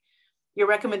convey. Your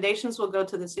recommendations will go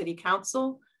to the City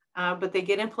Council. but they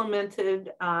get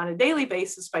implemented on a daily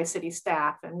basis by city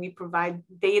staff. And we provide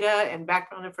data and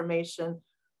background information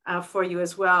for you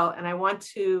as well. And I want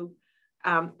to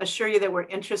assure you that we're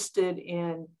interested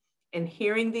in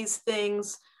hearing these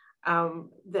things,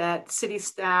 that city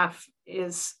staff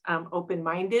is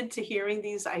open-minded to hearing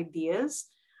these ideas,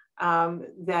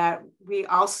 that we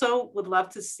also would love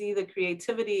to see the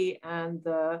creativity and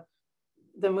the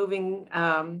moving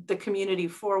the community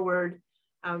forward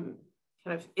kind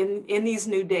of in these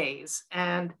new days.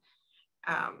 And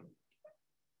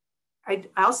I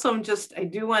also I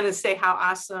do want to say how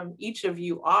awesome each of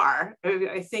you are.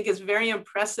 I think it's very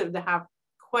impressive to have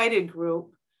quite a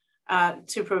group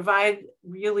to provide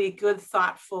really good,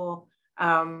 thoughtful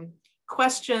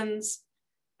questions,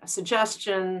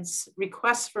 suggestions,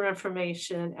 requests for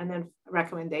information, and then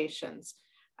recommendations.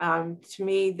 To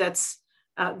me, that's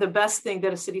the best thing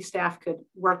that a city staff could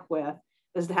work with,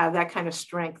 is to have that kind of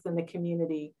strength in the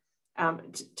community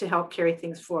to help carry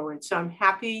things forward. So I'm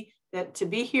happy to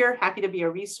be here, happy to be a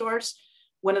resource.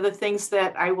 One of the things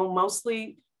that I will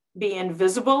mostly be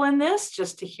invisible in this,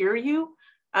 just to hear you,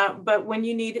 but when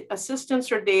you need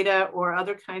assistance or data or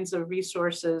other kinds of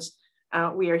resources,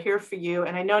 we are here for you.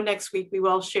 And I know next week we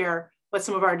will share what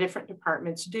some of our different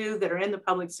departments do that are in the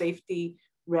public safety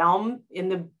realm in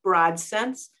the broad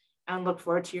sense, and look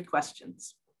forward to your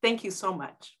questions. Thank you so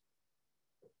much.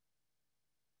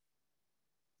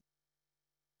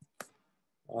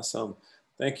 Awesome.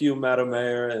 Thank you, Madam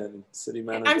Mayor and City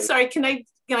Manager. I'm sorry, can I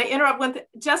interrupt one thing?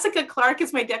 Jessica Clark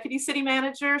is my Deputy City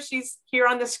Manager. She's here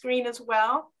on the screen as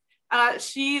well.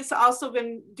 She's also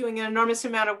been doing an enormous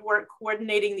amount of work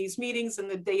coordinating these meetings and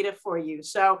the data for you.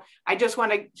 So I just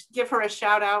want to give her a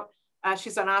shout out.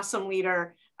 She's an awesome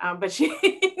leader, but she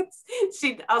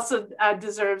also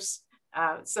deserves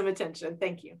some attention.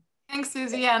 Thank you. Thanks,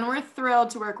 Susie. And we're thrilled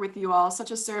to work with you all.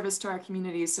 Such a service to our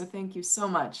community. So thank you so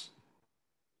much.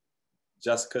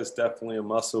 Jessica's definitely a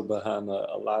muscle behind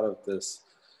a lot of this.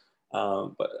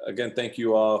 But again, thank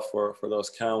you all for those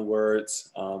kind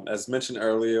words. As mentioned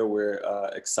earlier, we're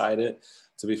excited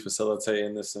to be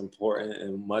facilitating this important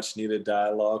and much needed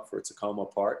dialogue for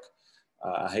Takoma Park.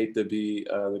 I hate to be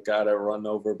the guy that run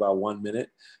over by 1 minute,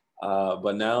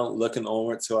 but now looking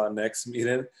onward to our next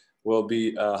meeting, we'll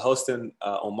be hosting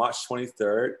on March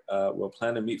 23rd. We'll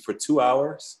plan to meet for 2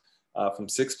 hours from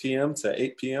 6 p.m. to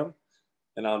 8 p.m.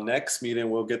 In our next meeting,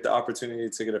 we'll get the opportunity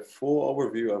to get a full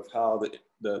overview of how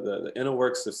the inner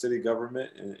works of city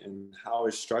government and how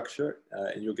it's structured.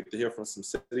 And you'll get to hear from some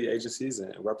city agencies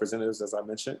and representatives, as I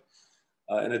mentioned.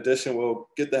 In addition, we'll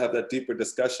get to have that deeper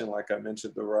discussion, like I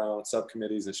mentioned, around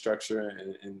subcommittees and structure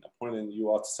and appointing you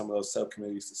all to some of those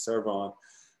subcommittees to serve on.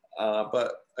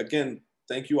 But again,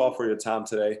 thank you all for your time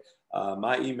today.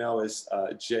 My email is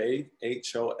jholtz.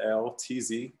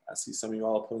 I see some of you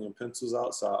all pulling your pencils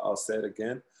out, so I'll say it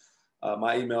again.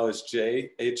 My email is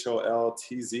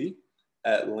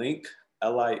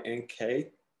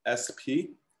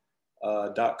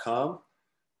jholtz@linksp.com.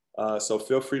 So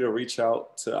feel free to reach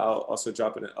out to, I'll also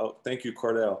drop it in. Oh, thank you,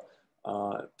 Cordell.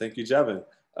 Thank you, Jevin.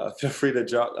 Feel free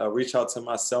to reach out to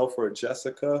myself or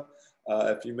Jessica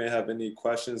if you may have any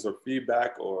questions or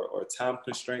feedback or time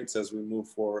constraints as we move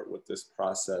forward with this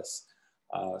process.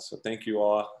 So thank you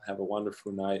all. Have a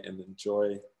wonderful night and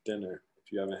enjoy dinner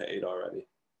if you haven't ate already.